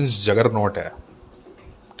इंटेलिजेंस जगरनॉट है,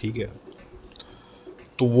 ठीक है,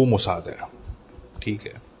 तो वो मोसाद है। ठीक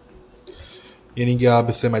है। यानी कि आप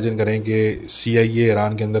इससे इमेजिन करें कि CIA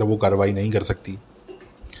ईरान के अंदर वो कार्रवाई नहीं कर सकती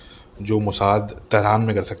जो मोसाद तेहरान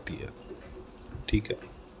में कर सकती है। ठीक है।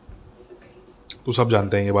 तो सब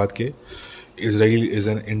जानते हैं ये बात कि Israel is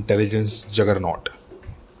an intelligence juggernaut.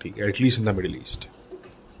 ठीक है, at least in the middle east.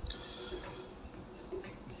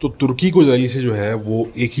 तो तुर्की को इसराइल से जो है वो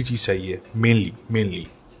एक ही चीज़ चाहिए मेनली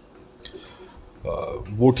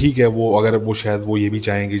वो ठीक है, वो अगर वो शायद वो ये भी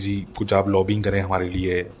चाहेंगे जी कुछ आप लॉबिंग करें हमारे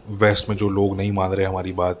लिए, वेस्ट में जो लोग नहीं मान रहे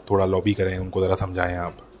हमारी बात, थोड़ा लॉबी करें, उनको ज़रा समझाएं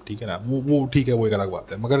आप। ठीक है ना, वो ठीक है, वो एक अलग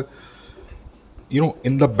बात है। मगर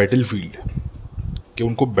इन द बैटल फील्ड, कि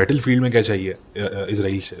उनको बैटल फील्ड में क्या चाहिए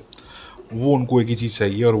इसराइल से, वो उनको एक ही चीज़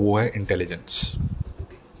चाहिए और वो है इंटेलिजेंस।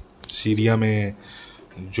 सीरिया में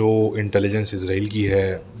जो इंटेलिजेंस इसराइल की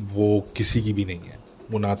है वो किसी की भी नहीं है।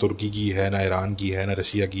 वो ना तुर्की की है, ना ईरान की है, ना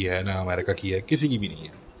रशिया की है, ना अमेरिका की है, किसी की भी नहीं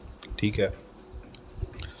है। ठीक है।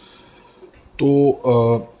 तो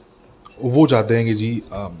वो चाहते हैं कि जी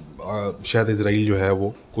शायद इसराइल जो है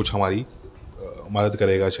वो कुछ हमारी मदद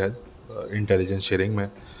करेगा शायद इंटेलिजेंस शेयरिंग में।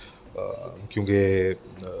 क्योंकि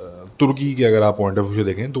तुर्की के अगर आप पॉइंट ऑफ व्यू से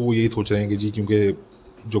देखें तो वो यही सोच रहे हैं कि जी क्योंकि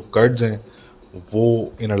जो कर्ड्स हैं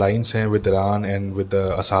वो इन अलाइंस हैं with Iran and with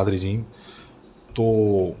Assad regime,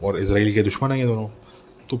 तो और इसराइल के दुश्मन हैं ये दोनों,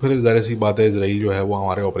 तो फिर ज़ाहिर सी बात है इसराइल जो है वो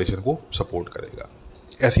हमारे ऑपरेशन को सपोर्ट करेगा।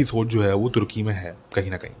 ऐसी सोच जो है वो तुर्की में है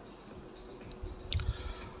कहीं ना कहीं।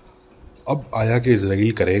 अब आया कि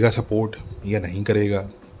इसराइल करेगा सपोर्ट या नहीं करेगा,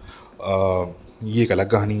 ये एक अलग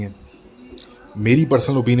कहानी है। मेरी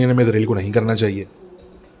पर्सनल ओपिनियन में इसराइल को नहीं करना चाहिए।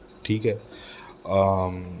 ठीक है।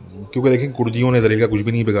 क्योंकि देखें कुर्दियों ने इसराइल का कुछ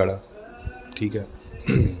भी नहीं बिगाड़ा। ठीक है।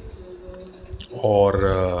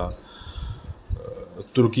 और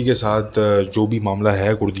तुर्की के साथ जो भी मामला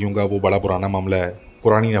है कुर्दियों का वो बड़ा पुराना मामला है,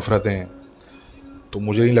 पुरानी नफ़रतें हैं। तो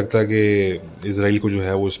मुझे नहीं लगता कि इसराइल को जो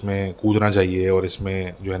है वो इसमें कूदना चाहिए और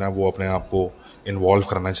इसमें जो है ना वो अपने आप को इन्वॉल्व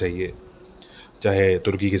करना चाहिए, चाहे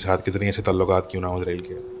तुर्की के साथ कितने अच्छे ताल्लुकात क्यों ना हो इसराइल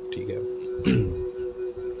के। ठीक है।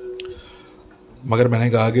 मगर मैंने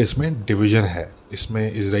कहा कि इसमें डिवीज़न है,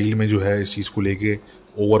 इसमें इसराइल में जो है इस चीज़ को लेके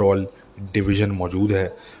ओवरऑल डिवीज़न मौजूद है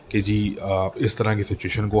कि जी इस तरह की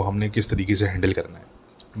सिचुएशन को हमने किस तरीके से हैंडल करना है।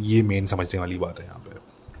 ये मेन समझने वाली बात है यहाँ पे।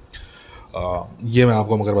 ये मैं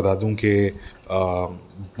आपको मगर बता दूं कि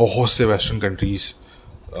बहुत से वेस्टर्न कंट्रीज़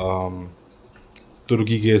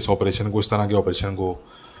तुर्की के इस ऑपरेशन को, इस तरह के ऑपरेशन को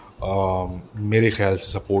मेरे ख्याल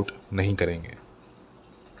से सपोर्ट नहीं करेंगे।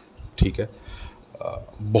 ठीक है।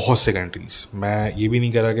 बहुत से कंट्रीज़, मैं ये भी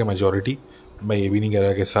नहीं कह रहा कि मेजॉरिटी, मैं ये भी नहीं कह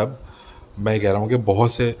रहा कि सब, मैं कह रहा हूँ कि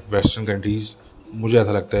बहुत से वेस्टर्न कंट्रीज़ मुझे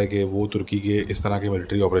ऐसा लगता है कि वो तुर्की के इस तरह के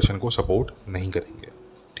मिलिट्री ऑपरेशन को सपोर्ट नहीं करेंगे।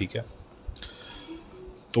 ठीक है।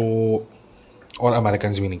 तो और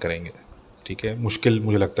अमेरिकन भी नहीं करेंगे। ठीक है। मुश्किल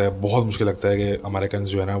मुझे लगता है, बहुत मुश्किल लगता है कि अमेरिकन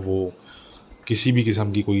जो है ना वो किसी भी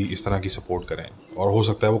किस्म की कोई इस तरह की सपोर्ट करें, और हो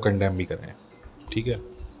सकता है वो कंडेम भी करें। ठीक है।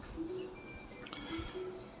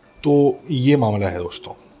 तो ये मामला है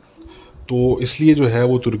दोस्तों। तो इसलिए जो है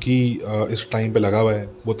वो तुर्की इस टाइम पे लगा हुआ है।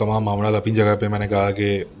 वो तमाम मामला अपनी जगह पे, मैंने कहा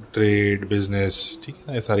कि ट्रेड, बिज़नेस, ठीक है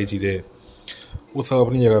ना, ये सारी चीज़ें वो सब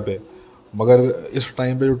अपनी जगह पे। मगर इस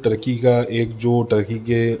टाइम पे जो टर्की का एक, जो टर्की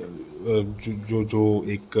के जो जो जो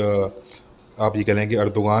एक आप ये कह लें कि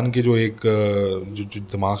अर्दोगान के जो एक जो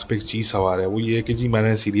दिमाग पे एक चीज़ सवार है, वो ये है कि जी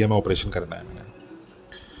मैंने सीरिया में ऑपरेशन करना है, मैंने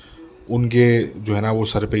उनके जो है ना वो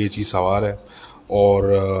सर पे ये चीज़ सवार है और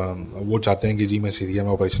वो चाहते हैं कि जी मैं सीरिया में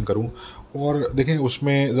ऑपरेशन करूं। और देखें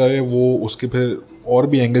उसमें ज़रा वो उसके फिर और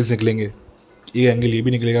भी एंगल्स निकलेंगे। एक एंगल ये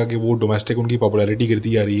भी निकलेगा कि वो डोमेस्टिक उनकी पॉपुलैरिटी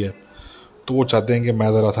गिरती जा रही है, तो वो चाहते हैं कि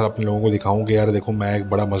मैं ज़रा सा अपने लोगों को दिखाऊं कि यार देखो मैं एक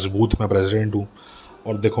बड़ा मजबूत मैं प्रेसिडेंट हूँ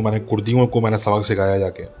और देखो मैंने कुर्दियों को मैंने सबक सिखाया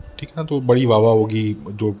जाके, ठीक है ना। तो बड़ी वाह वाह होगी,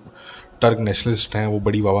 जो टर्क नेशनलिस्ट हैं वो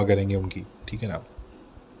बड़ी वाह वाह करेंगे उनकी, ठीक है ना।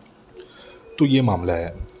 तो ये मामला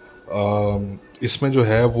है। इसमें जो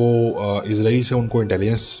है वो इसराइल से उनको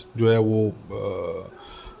इंटेलिजेंस जो है वो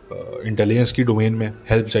इंटेलिजेंस की डोमेन में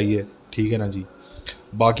हेल्प चाहिए, ठीक है ना जी।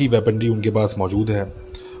 बाकी वेपनरी उनके पास मौजूद है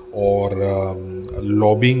और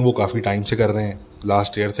लॉबिंग वो काफ़ी टाइम से कर रहे हैं,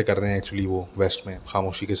 लास्ट ईयर से कर रहे हैं एक्चुअली वो वेस्ट में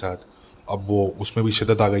खामोशी के साथ। अब वो उसमें भी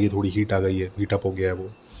शिद्दत आ गई है, थोड़ी हीट आ गई है, हीटअप हो गया है वो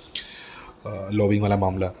लॉबिंग वाला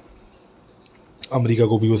मामला। अमेरिका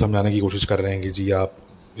को भी वो समझाने की कोशिश कर रहे हैं कि जी आप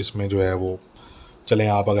इसमें जो है वो चलें,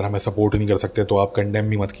 आप अगर हमें सपोर्ट नहीं कर सकते तो आप कंडेम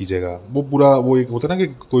भी मत कीजिएगा। वो पूरा वो एक होता है ना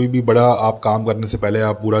कि कोई भी बड़ा आप काम करने से पहले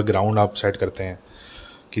आप पूरा ग्राउंड आप सेट करते हैं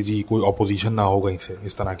कि जी कोई अपोजिशन ना हो कहीं से,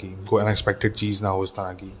 इस तरह की कोई अनएक्सपेक्टेड चीज़ ना हो इस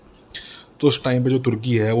तरह की। तो उस टाइम पे जो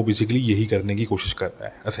तुर्की है वो बेसिकली यही करने की कोशिश कर रहा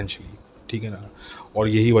है एसेंशली, ठीक है ना। और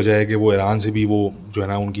यही वजह है कि वो ईरान से भी वो जो है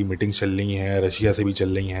ना उनकी मीटिंग चल रही हैं, रशिया से भी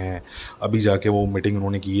चल रही हैं। अभी जाके वो मीटिंग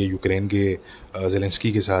उन्होंने की है यूक्रेन के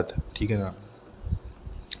ज़ेलेंस्की के साथ, ठीक है ना।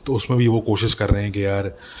 तो उसमें भी वो कोशिश कर रहे हैं कि यार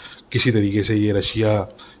किसी तरीके से ये रशिया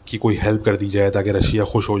की कोई हेल्प कर दी जाए ताकि रशिया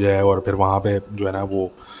खुश हो जाए और फिर वहाँ पे जो है ना वो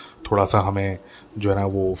थोड़ा सा हमें जो है ना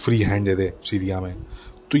वो फ्री हैंड दे दे सीरिया में।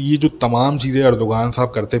 तो ये जो तमाम चीज़ें अर्दोगान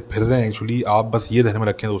साहब करते फिर रहे हैं एक्चुअली, आप बस ये ध्यान में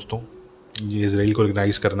रखें दोस्तों, ये इसराइल को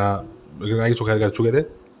रिकगनाइज तो खैर कर चुके थे,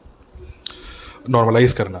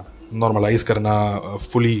 नॉर्मलाइज करना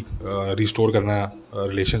फुली रिस्टोर करना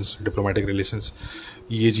रिलेशंस, डिप्लोमेटिक रिलेशंस,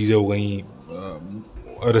 ये चीज़ें हो गई।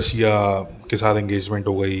 रशिया के साथ एंगेजमेंट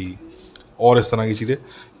हो गई और इस तरह की चीज़ें।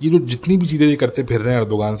 ये जो जितनी भी चीज़ें ये करते फिर रहे हैं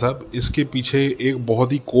अर्दोगान साहब, इसके पीछे एक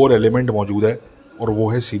बहुत ही कोर एलिमेंट मौजूद है और वो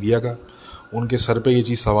है सीरिया का। उनके सर पे ये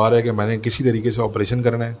चीज़ सवार है कि मैंने किसी तरीके से ऑपरेशन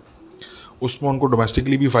करना है, उसमें उनको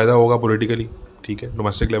डोमेस्टिकली भी फ़ायदा होगा पॉलिटिकली, ठीक है,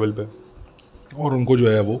 डोमेस्टिक लेवल पे। और उनको जो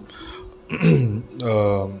है वो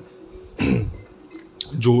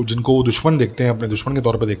जो जिनको वो दुश्मन देखते हैं, अपने दुश्मन के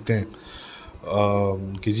तौर पे देखते हैं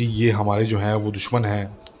कि जी ये हमारे जो हैं वो दुश्मन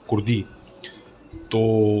हैं कुर्दी, तो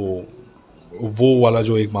वो वाला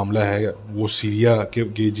जो एक मामला है वो सीरिया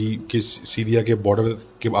के सीरिया के बॉर्डर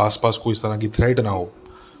के आसपास कोई इस तरह की थ्रेट ना हो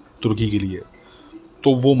तुर्की के लिए,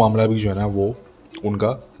 तो वो मामला भी जो है ना वो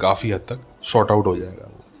उनका काफ़ी हद तक सॉर्ट आउट हो जाएगा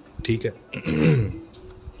वो, ठीक है।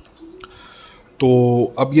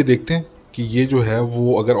 तो अब ये देखते हैं कि ये जो है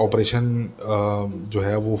वो अगर ऑपरेशन जो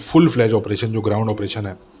है वो फुल फ्लैज ऑपरेशन जो ग्राउंड ऑपरेशन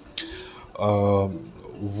है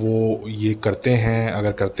वो ये करते हैं,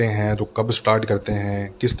 अगर करते हैं तो कब स्टार्ट करते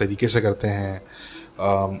हैं, किस तरीके से करते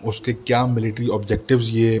हैं, उसके क्या मिलिट्री ऑब्जेक्टिव्स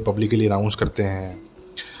ये पब्लिकली अनाउंस करते हैं।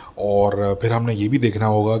 और फिर हमने ये भी देखना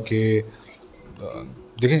होगा कि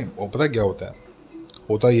देखें वो पता क्या होता है,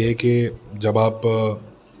 होता ये है कि जब आप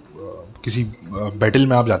किसी बैटल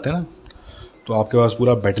में आप जाते हैं ना, तो आपके पास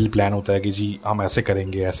पूरा बैटल प्लान होता है कि जी हम ऐसे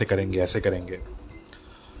करेंगे ऐसे करेंगे ऐसे करेंगे।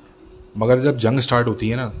 मगर जब जंग स्टार्ट होती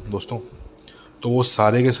है ना दोस्तों, तो वो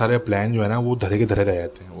सारे के सारे प्लान जो है ना वो धरे के धरे रह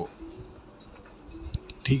जाते हैं वो,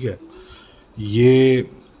 ठीक है। ये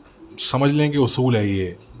समझ लें कि उसूल है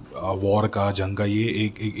ये वॉर का, जंग का, ये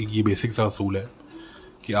एक ये बेसिक सा उसूल है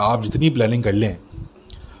कि आप जितनी प्लानिंग कर लें,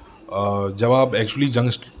 जब आप एक्चुअली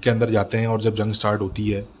जंग के अंदर जाते हैं और जब जंग स्टार्ट होती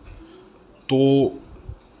है तो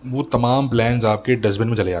वो तमाम प्लान्स आपके डस्टबिन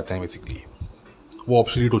में चले जाते हैं बेसिकली, वो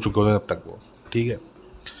ऑब्सोलीट हो चुके होते हैं तब तक वो, ठीक है।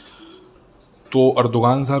 तो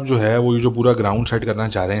अर्दोगान साहब जो है वो ये जो पूरा ग्राउंड सेट करना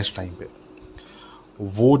चाह रहे हैं इस टाइम पे,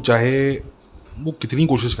 वो चाहे वो कितनी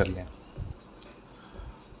कोशिश कर लें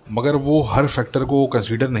मगर वो हर फैक्टर को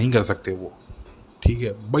कंसीडर नहीं कर सकते वो, ठीक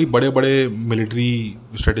है। भाई बड़े बड़े मिलिट्री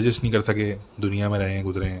स्ट्रेटेजिस्ट नहीं कर सके, दुनिया में रहे हैं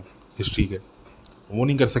गुजरे हैं हिस्ट्री के, वो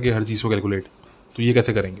नहीं कर सके हर चीज़ को कैलकुलेट, तो ये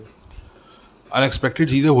कैसे करेंगे। अनएक्सपेक्टेड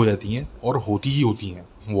चीज़ें हो जाती हैं और होती ही होती हैं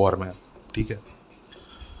वॉर में, ठीक है।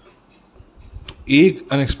 तो एक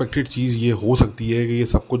अनएक्सपेक्टेड चीज़ ये हो सकती है कि ये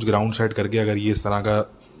सब कुछ ग्राउंड सेट करके अगर ये इस तरह का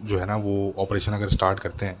जो है ना वो ऑपरेशन अगर स्टार्ट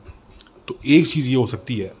करते हैं, तो एक चीज़ ये हो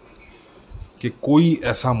सकती है कि कोई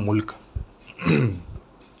ऐसा मुल्क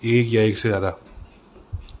एक या एक से ज़्यादा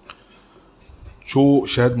जो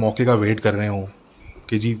शायद मौके का वेट कर रहे हो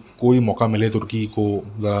कि जी कोई मौका मिले तुर्की को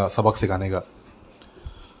ज़रा सबक सिखाने का,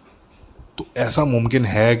 तो ऐसा मुमकिन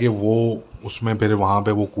है कि वो उसमें फिर वहाँ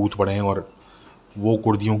पे वो कूद पड़ें और वो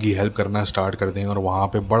कुर्दियों की हेल्प करना स्टार्ट कर दें और वहाँ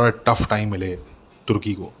पे बड़ा टफ टाइम मिले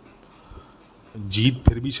तुर्की को। जीत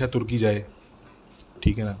फिर भी शायद तुर्की जाए,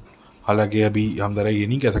 ठीक है ना, हालांकि अभी हम ज़रा ये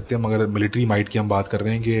नहीं कह सकते, मगर मिलिट्री माइट की हम बात कर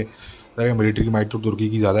रहे हैं कि ज़रा मिलिट्री माइट तो तुर्की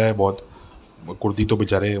की ज़्यादा है बहुत। कुर्दी तो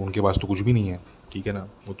बेचारे उनके पास तो कुछ भी नहीं है, ठीक है ना।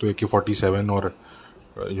 वो तो AK-47 और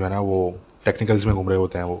जो है ना वो टेक्निकल्स में घूम रहे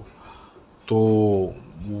होते हैं वो। तो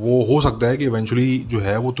वो हो सकता है कि इवेंचुअली जो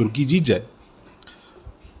है वो तुर्की जीत जाए,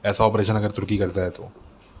 ऐसा ऑपरेशन अगर तुर्की करता है तो।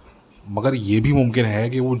 मगर ये भी मुमकिन है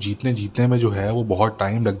कि वो जीतने जीतने में जो है वो बहुत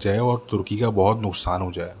टाइम लग जाए और तुर्की का बहुत नुकसान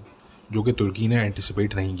हो जाए, जो कि तुर्की ने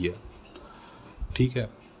एंटिसिपेट नहीं किया, ठीक है।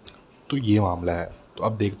 तो ये मामला है। तो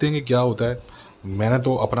अब देखते हैं कि क्या होता है। मैंने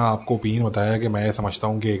तो अपना आपको ओपिनियन बताया कि मैं समझता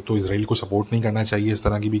हूँ कि एक तो इसराइल को सपोर्ट नहीं करना चाहिए इस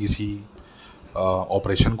तरह की भी किसी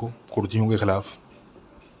ऑपरेशन को कुर्दियों के ख़िलाफ़।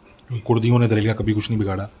 कुर्दियों ने इसराइल का कभी कुछ नहीं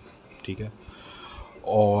बिगाड़ा, ठीक है।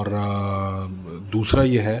 और दूसरा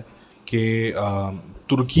ये है कि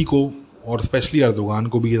तुर्की को और स्पेशली अर्दोगान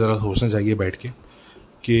को भी ये ज़रा सोचना चाहिए बैठ के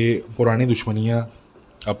कि पुरानी दुश्मनियाँ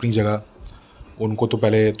अपनी जगह, उनको तो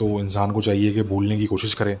पहले तो इंसान को चाहिए कि भूलने की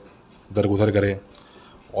कोशिश करे, दरगुजर करे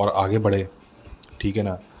और आगे बढ़े, ठीक है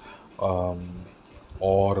ना।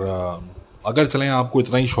 और अगर चलें आपको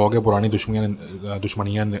इतना ही शौक़ है पुरानी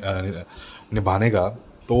दुश्मनियाँ निभाने का,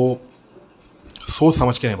 तो सोच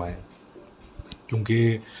समझ के निभाएं।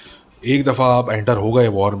 क्योंकि एक दफ़ा आप एंटर हो गए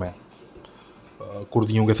वॉर में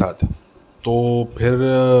कुर्दियों के साथ, तो फिर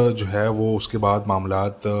जो है वो उसके बाद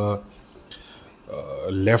मामलात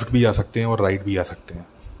लेफ़्ट भी आ सकते हैं और राइट भी आ सकते हैं,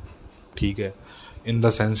 ठीक है। इन द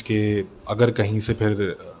सेंस कि अगर कहीं से फिर,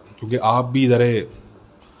 क्योंकि आप भी इधर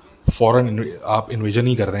फ़ौरन आप इन्वेजन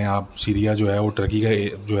ही कर रहे हैं, आप सीरिया जो है वो टर्की का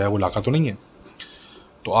जो है वो इलाका तो नहीं है,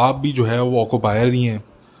 तो आप भी जो है वो ऑक्यूपायर ही हैं।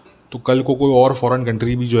 तो कल को कोई और फॉरेन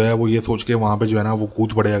कंट्री भी जो है वो ये सोच के वहाँ पे जो है ना वो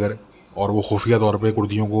कूद पड़े अगर, और वो खुफिया तौर पे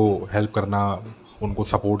कुर्दियों को हेल्प करना, उनको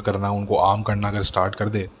सपोर्ट करना, उनको आर्म करना अगर स्टार्ट कर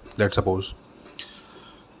दे, लेट सपोज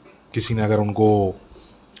किसी ने अगर उनको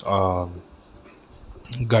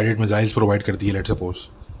गाइडेड मिसाइल्स प्रोवाइड कर दिए, लेट सपोज,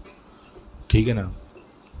 ठीक है ना,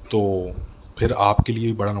 तो फिर आपके लिए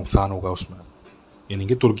भी बड़ा नुकसान होगा उसमें। यानी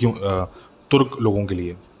कि तुर्क लोगों के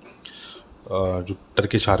लिए, जो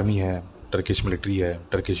टर्किश आर्मी है, टर्किश मिलिट्री है,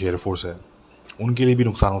 टर्किश एयरफोर्स है, उनके लिए भी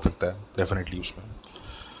नुकसान हो सकता है डेफिनेटली उसमें।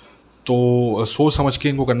 तो सोच समझ के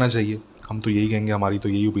इनको करना चाहिए, हम तो यही कहेंगे, हमारी तो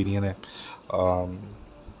यही ओपिनियन है।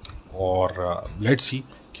 और लेट्स सी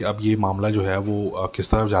कि अब ये मामला जो है वो किस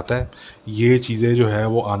तरफ जाता है। ये चीज़ें जो है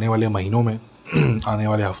वो आने वाले महीनों में आने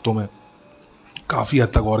वाले हफ्तों में काफ़ी हद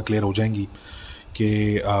तक और क्लियर हो जाएंगी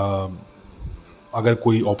कि अगर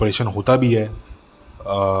कोई ऑपरेशन होता भी है,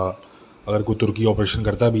 अगर कोई तुर्की ऑपरेशन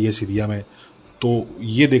करता भी है सीरिया में, तो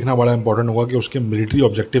ये देखना बड़ा इंपॉर्टेंट होगा कि उसके मिलिट्री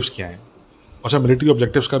ऑब्जेक्टिव्स क्या हैं। अच्छा, मिलिट्री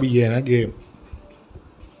ऑब्जेक्टिव्स का भी ये है ना कि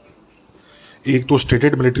एक तो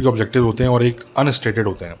स्टेटेड मिलिट्री ऑब्जेक्टिव होते हैं और एक अनस्टेटेड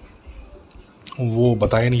होते हैं, वो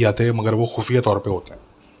बताए नहीं जाते मगर वो खुफिया तौर पे होते हैं।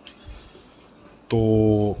 तो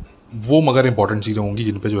वो मगर इंपॉर्टेंट चीज़ें होंगी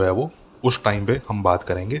जिन पे जो है वो उस टाइम पे हम बात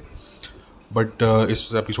करेंगे। बट इस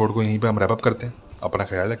एपिसोड को यहीं पे हम रैप अप करते हैं। अपना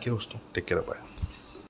ख्याल रखिए दोस्तों, टेक केयर, बाय।